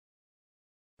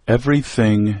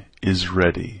 Everything is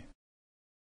ready.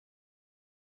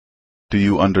 Do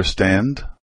you understand?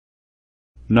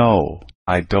 No,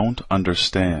 I don't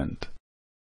understand.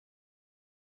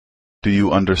 Do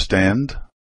you understand?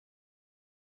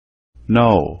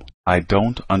 No, I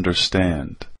don't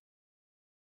understand.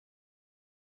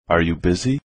 Are you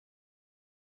busy?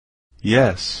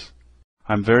 Yes,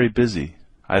 I'm very busy.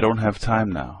 I don't have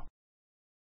time now.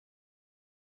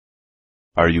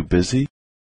 Are you busy?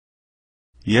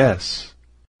 Yes,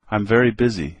 I'm very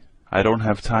busy. I don't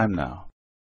have time now.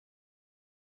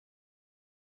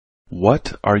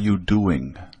 What are you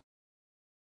doing?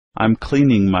 I'm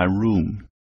cleaning my room.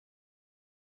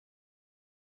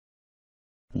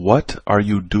 What are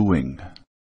you doing?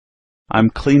 I'm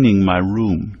cleaning my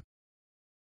room.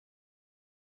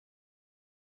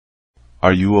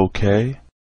 Are you okay?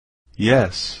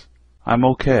 Yes, I'm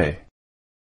okay.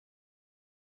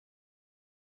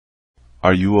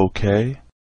 Are you okay?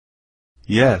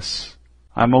 Yes,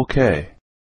 I'm okay.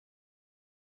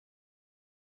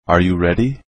 Are you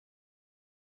ready?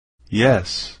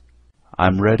 Yes,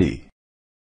 I'm ready.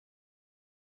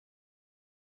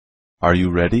 Are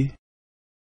you ready?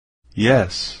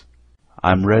 Yes,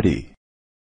 I'm ready.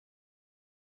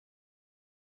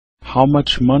 How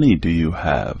much money do you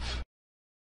have?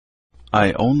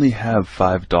 I only have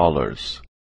 $5.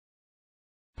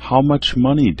 How much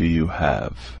money do you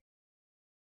have?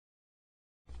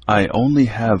 I only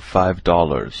have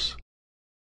 $5.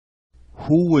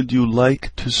 Who would you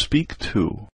like to speak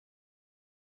to?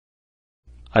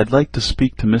 I'd like to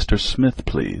speak to Mr. Smith,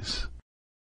 please.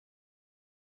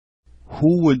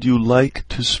 Who would you like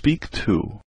to speak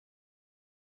to?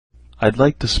 I'd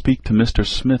like to speak to Mr.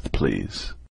 Smith,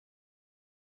 please.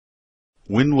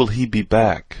 When will he be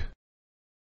back?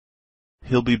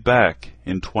 He'll be back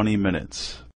in 20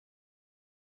 minutes.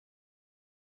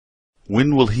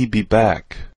 When will he be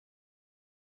back?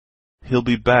 He'll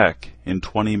be back in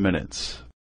 20 minutes.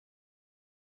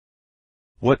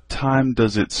 What time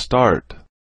does it start?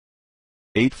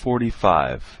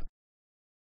 8:45.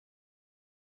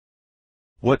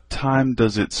 What time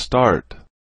does it start?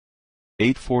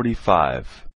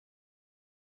 8:45.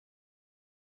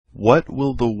 What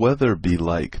will the weather be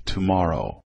like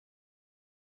tomorrow?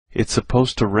 It's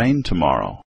supposed to rain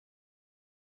tomorrow.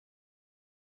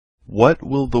 What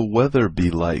will the weather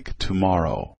be like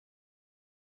tomorrow?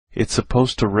 It's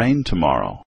supposed to rain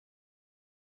tomorrow.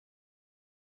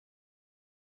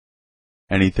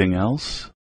 Anything else?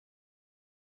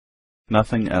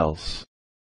 Nothing else.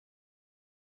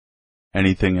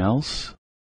 Anything else?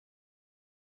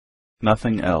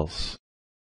 Nothing else.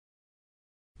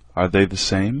 Are they the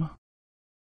same?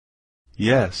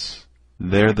 Yes,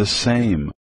 they're the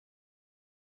same.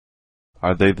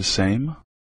 Are they the same?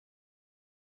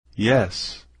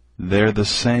 Yes, they're the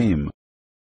same.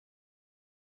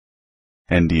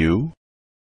 And you?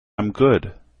 I'm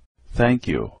good, thank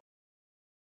you.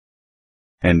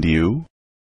 And you?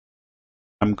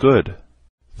 I'm good,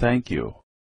 thank you.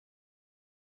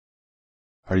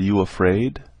 Are you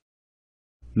afraid?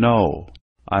 No,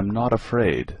 I'm not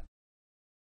afraid.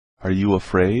 Are you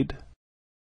afraid?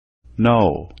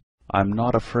 No, I'm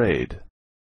not afraid.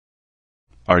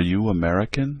 Are you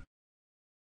American?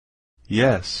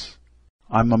 Yes,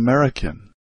 I'm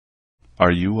American.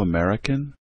 Are you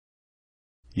American?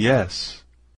 Yes,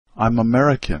 I'm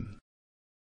American.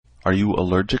 Are you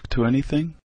allergic to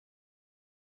anything?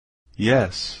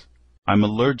 Yes, I'm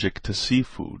allergic to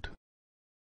seafood.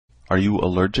 Are you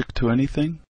allergic to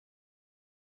anything?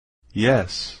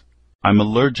 Yes, I'm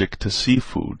allergic to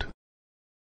seafood.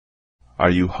 Are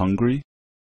you hungry?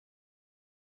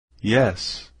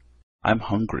 Yes, I'm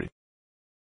hungry.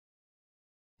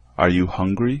 Are you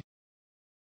hungry?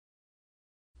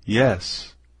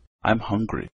 Yes, I'm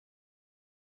hungry.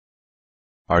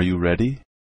 Are you ready?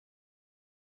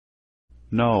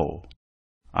 No,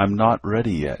 I'm not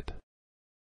ready yet.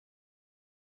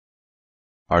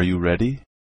 Are you ready?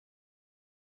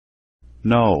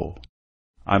 No,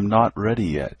 I'm not ready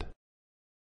yet.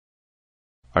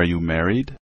 Are you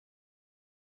married?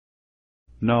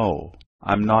 No,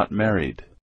 I'm not married.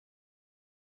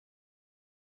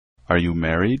 Are you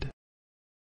married?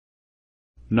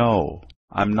 No,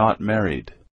 I'm not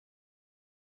married.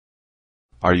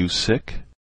 Are you sick?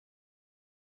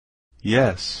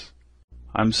 Yes,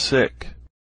 I'm sick.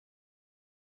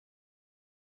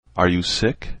 Are you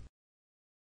sick?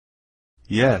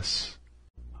 Yes,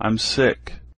 I'm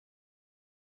sick.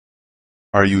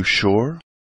 Are you sure?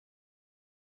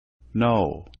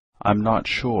 No, I'm not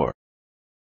sure.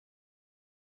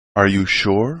 Are you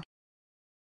sure?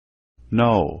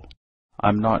 No,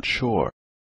 I'm not sure.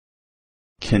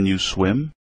 Can you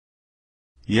swim?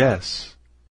 Yes,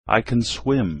 I can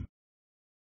swim.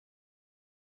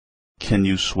 Can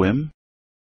you swim?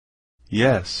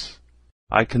 Yes,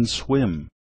 I can swim.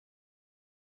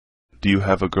 Do you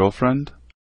have a girlfriend?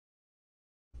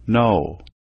 No,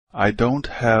 I don't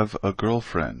have a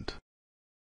girlfriend.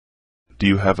 Do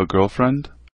you have a girlfriend?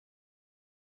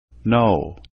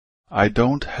 No, I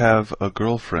don't have a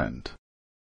girlfriend.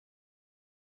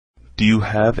 Do you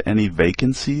have any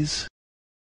vacancies?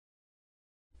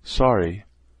 Sorry,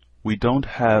 we don't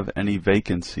have any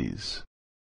vacancies.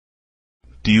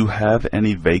 Do you have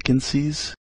any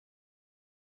vacancies?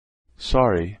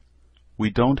 Sorry, we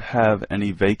don't have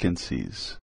any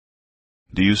vacancies.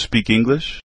 Do you speak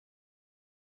English?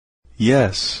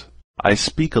 Yes, I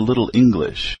speak a little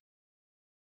English.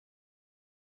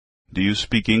 Do you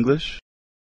speak English?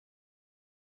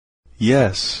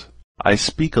 Yes, I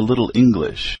speak a little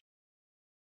English.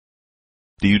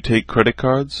 Do you take credit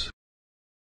cards?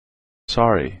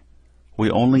 Sorry,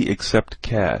 we only accept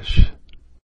cash.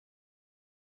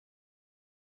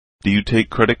 Do you take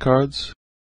credit cards?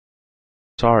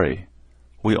 Sorry,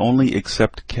 we only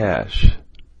accept cash.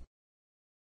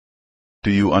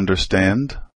 Do you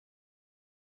understand?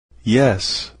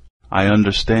 Yes, I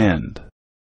understand.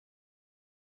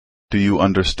 Do you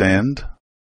understand?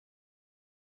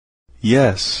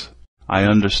 Yes, I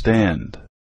understand.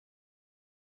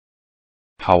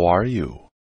 How are you?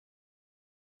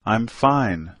 I'm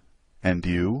fine. And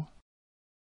you?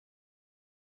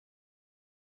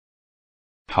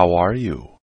 How are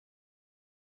you?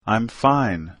 I'm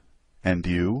fine. And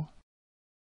you?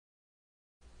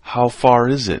 How far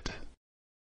is it?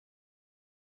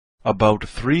 About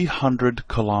 300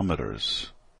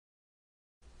 kilometers.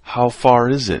 How far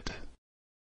is it?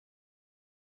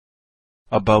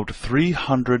 About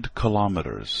 300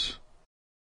 kilometers.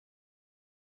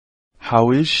 How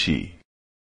is she?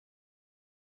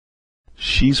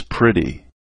 She's pretty.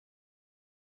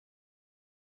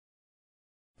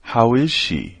 How is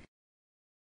she?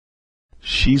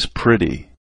 She's pretty.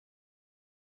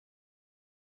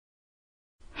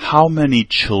 How many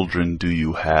children do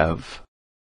you have?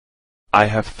 I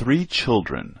have 3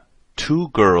 children, 2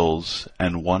 girls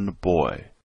and 1 boy.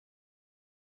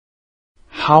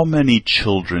 How many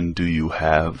children do you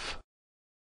have?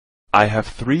 I have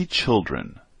 3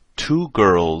 children, 2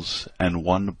 girls and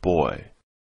 1 boy.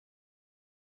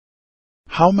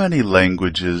 How many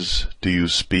languages do you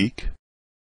speak?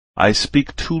 I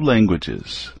speak 2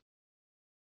 languages.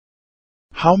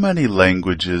 How many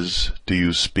languages do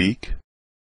you speak?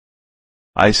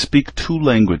 I speak 2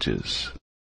 languages.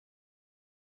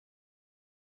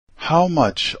 How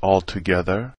much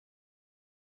altogether?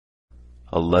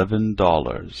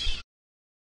 $11.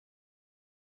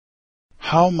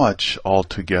 How much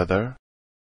altogether?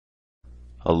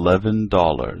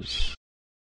 $11.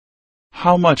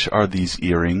 How much are these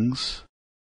earrings?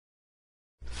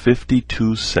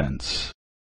 52 cents.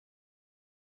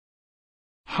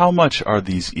 How much are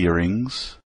these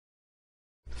earrings?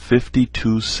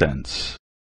 52 cents.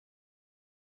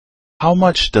 How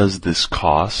much does this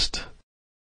cost?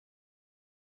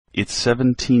 It's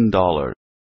 $17.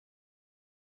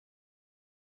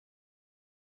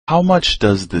 How much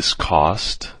does this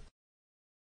cost?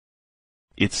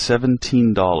 It's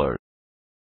 $17.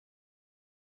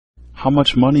 How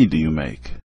much money do you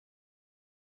make?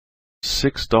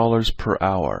 $6 per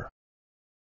hour.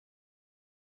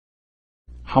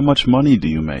 How much money do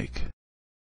you make?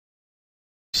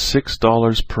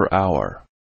 $6 per hour.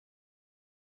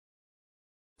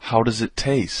 How does it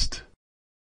taste?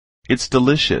 It's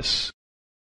delicious.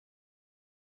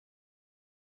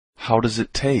 How does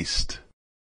it taste?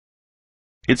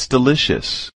 It's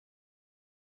delicious.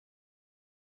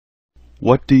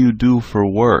 What do you do for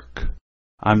work?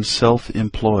 I'm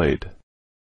self-employed.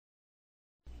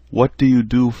 What do you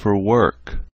do for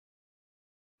work?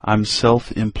 I'm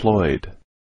self-employed.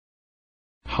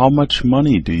 How much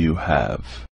money do you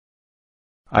have?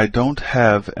 I don't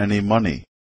have any money.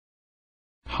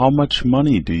 How much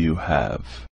money do you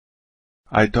have?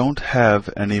 I don't have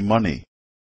any money.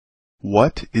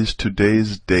 What is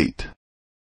today's date?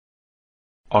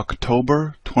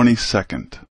 October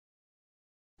 22nd.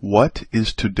 What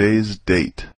is today's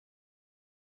date?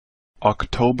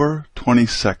 October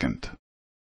 22nd.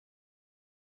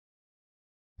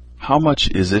 How much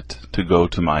is it to go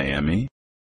to Miami?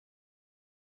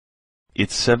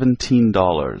 It's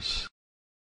 $17.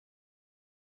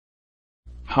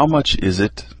 How much is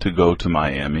it to go to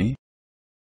Miami?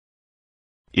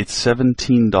 It's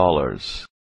 $17.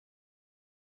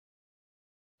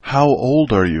 How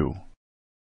old are you?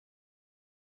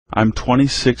 I'm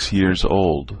 26 years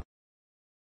old.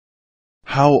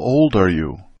 How old are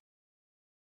you?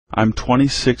 I'm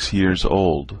 26 years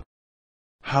old.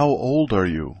 How old are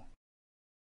you?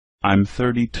 I'm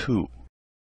 32.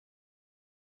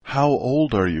 How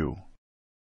old are you?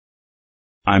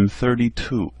 I'm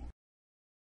 32.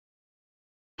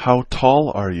 How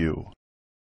tall are you?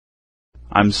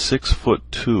 I'm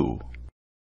 6'2".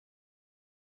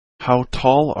 How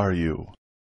tall are you?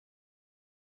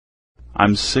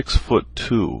 I'm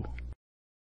 6'2".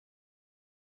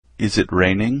 Is it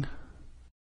raining?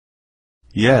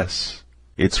 Yes,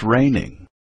 it's raining.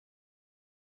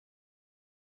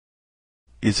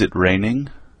 Is it raining?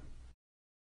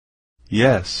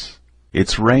 Yes,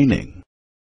 it's raining.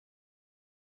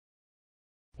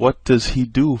 What does he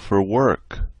do for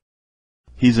work?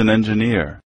 He's an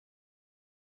engineer.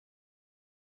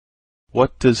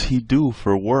 What does he do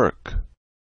for work?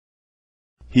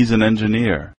 He's an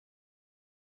engineer.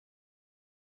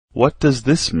 What does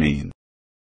this mean?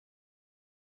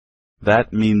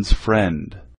 That means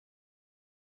friend.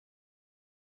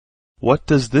 What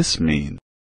does this mean?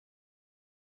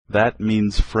 That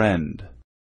means friend.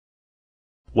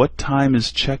 What time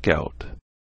is checkout?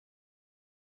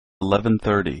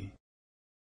 11:30.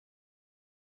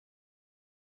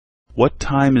 What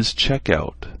time is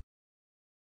checkout?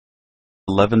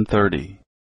 11:30.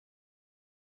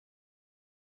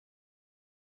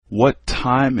 What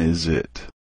time is it?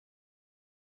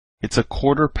 It's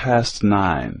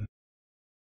 9:15.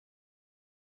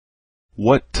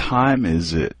 What time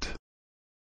is it?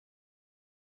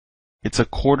 It's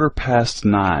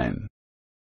 9:15.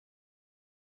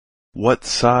 What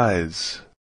size?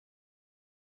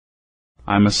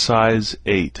 I'm a size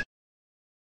 8.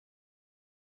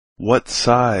 What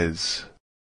size?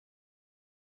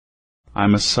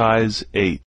 I'm a size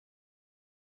 8.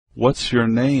 What's your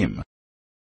name?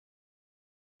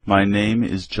 My name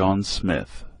is John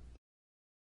Smith.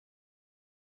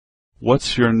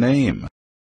 What's your name?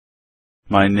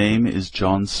 My name is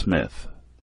John Smith.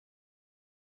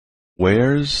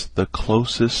 Where's the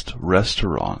closest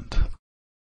restaurant?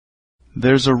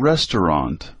 There's a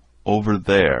restaurant over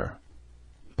there,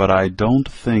 but I don't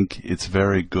think it's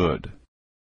very good.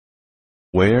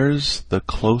 Where's the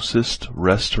closest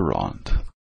restaurant?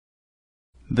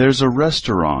 There's a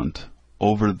restaurant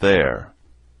over there,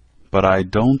 but I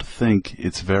don't think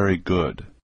it's very good.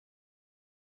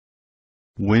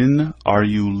 When are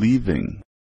you leaving?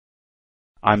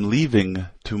 I'm leaving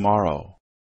tomorrow.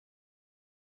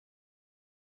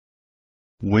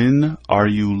 When are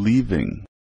you leaving?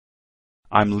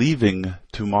 I'm leaving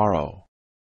tomorrow.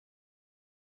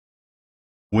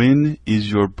 When is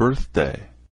your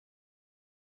birthday?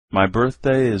 My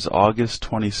birthday is August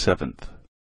 27th.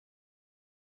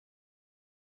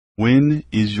 When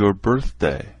is your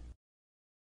birthday?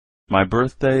 My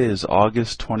birthday is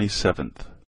August 27th.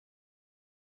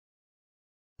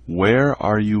 Where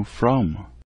are you from?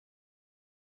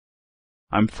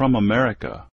 I'm from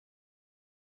America.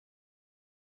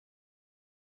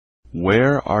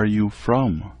 Where are you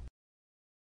from?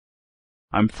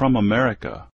 I'm from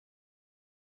America.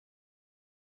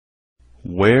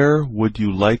 Where would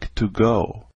you like to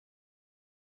go?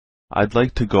 I'd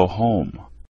like to go home.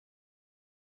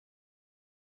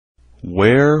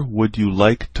 Where would you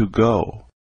like to go?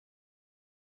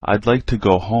 I'd like to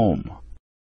go home.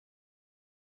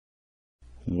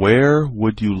 Where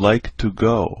would you like to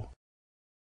go?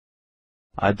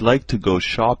 I'd like to go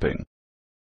shopping.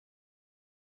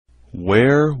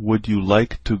 Where would you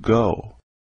like to go?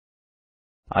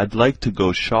 I'd like to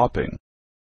go shopping.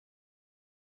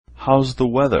 How's the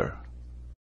weather?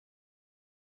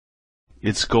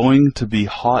 It's going to be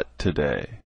hot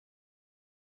today.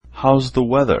 How's the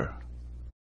weather?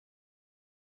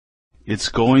 It's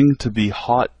going to be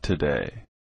hot today.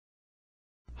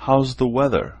 How's the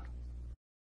weather?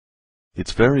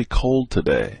 It's very cold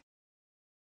today.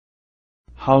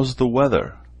 How's the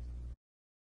weather?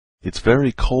 It's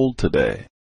very cold today.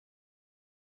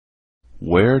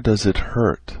 Where does it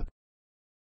hurt?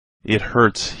 It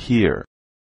hurts here.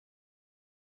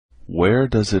 Where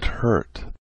does it hurt?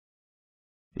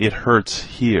 It hurts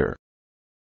here.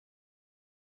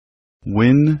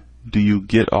 When do you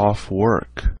get off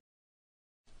work?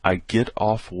 I get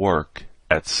off work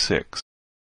at 6.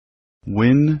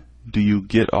 When do you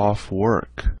get off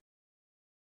work?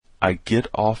 I get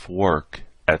off work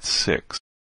at 6.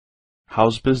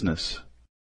 How's business?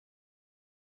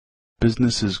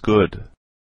 Business is good.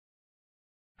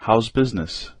 How's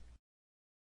business?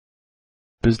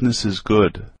 Business is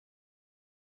good.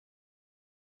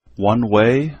 One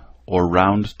way or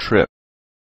round trip?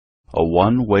 A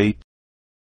one-way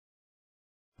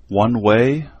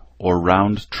or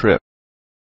round trip?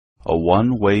 A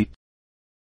one-way.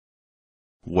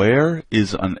 Where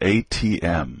is an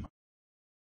ATM?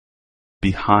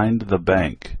 Behind the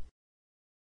bank.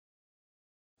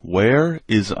 Where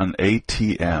is an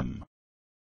ATM?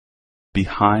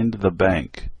 Behind the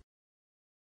bank.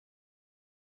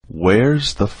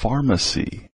 Where's the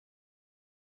pharmacy?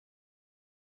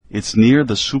 It's near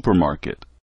the supermarket.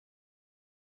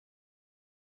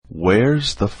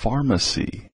 Where's the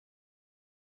pharmacy?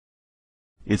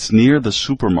 It's near the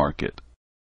supermarket.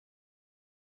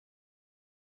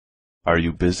 Are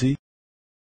you busy?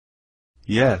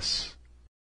 Yes.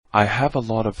 I have a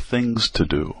lot of things to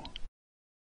do.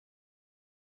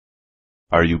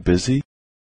 Are you busy?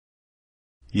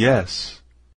 Yes.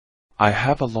 I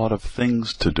have a lot of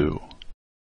things to do.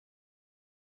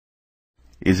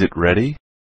 Is it ready?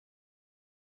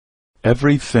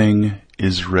 Everything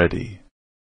is ready.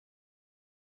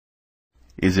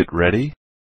 Is it ready?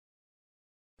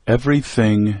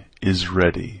 Everything is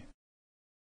ready.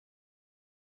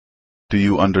 Do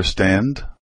you understand?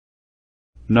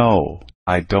 No,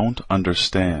 I don't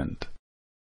understand.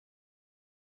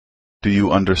 Do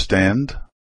you understand?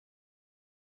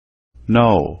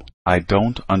 No, I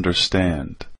don't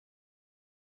understand.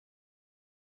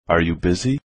 Are you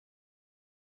busy?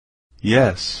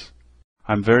 Yes,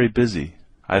 I'm very busy.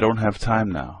 I don't have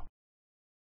time now.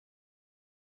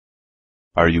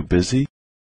 Are you busy?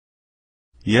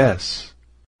 Yes,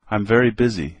 I'm very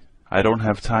busy. I don't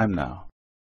have time now.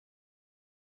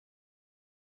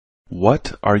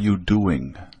 What are you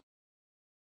doing?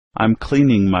 I'm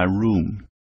cleaning my room.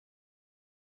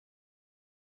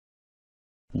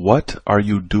 What are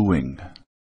you doing?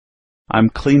 I'm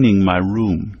cleaning my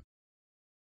room.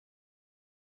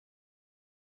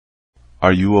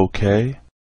 Are you okay?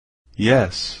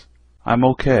 Yes, I'm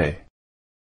okay.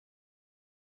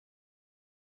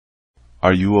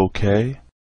 Are you okay?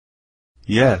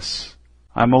 Yes,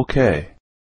 I'm okay.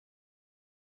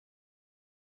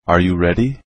 Are you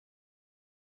ready?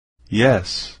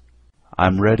 Yes,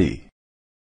 I'm ready.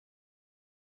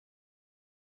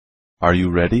 Are you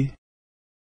ready?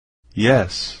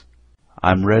 Yes,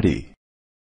 I'm ready.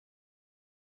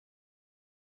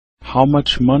 How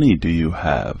much money do you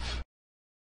have?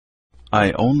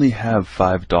 I only have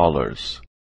 $5.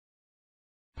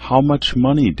 How much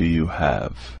money do you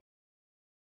have?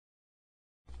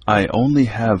 I only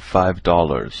have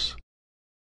 $5.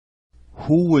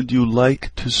 Who would you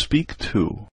like to speak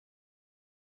to?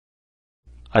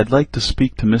 I'd like to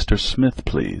speak to Mr. Smith,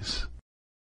 please.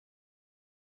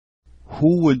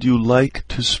 Who would you like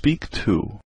to speak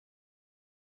to?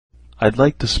 I'd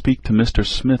like to speak to Mr.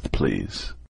 Smith,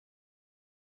 please.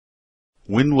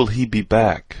 When will he be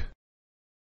back?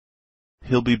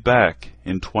 He'll be back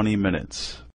in 20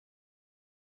 minutes.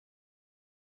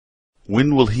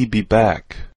 When will he be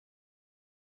back?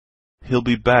 He'll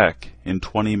be back in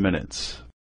 20 minutes.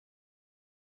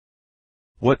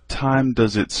 What time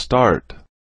does it start?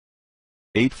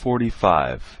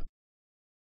 8:45.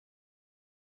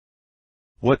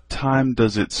 What time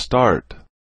does it start?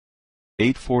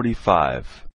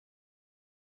 8:45.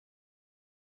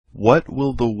 What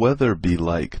will the weather be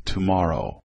like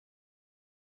tomorrow?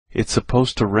 It's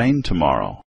supposed to rain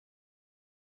tomorrow.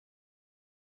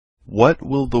 What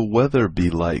will the weather be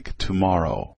like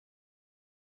tomorrow?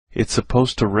 It's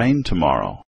supposed to rain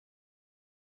tomorrow.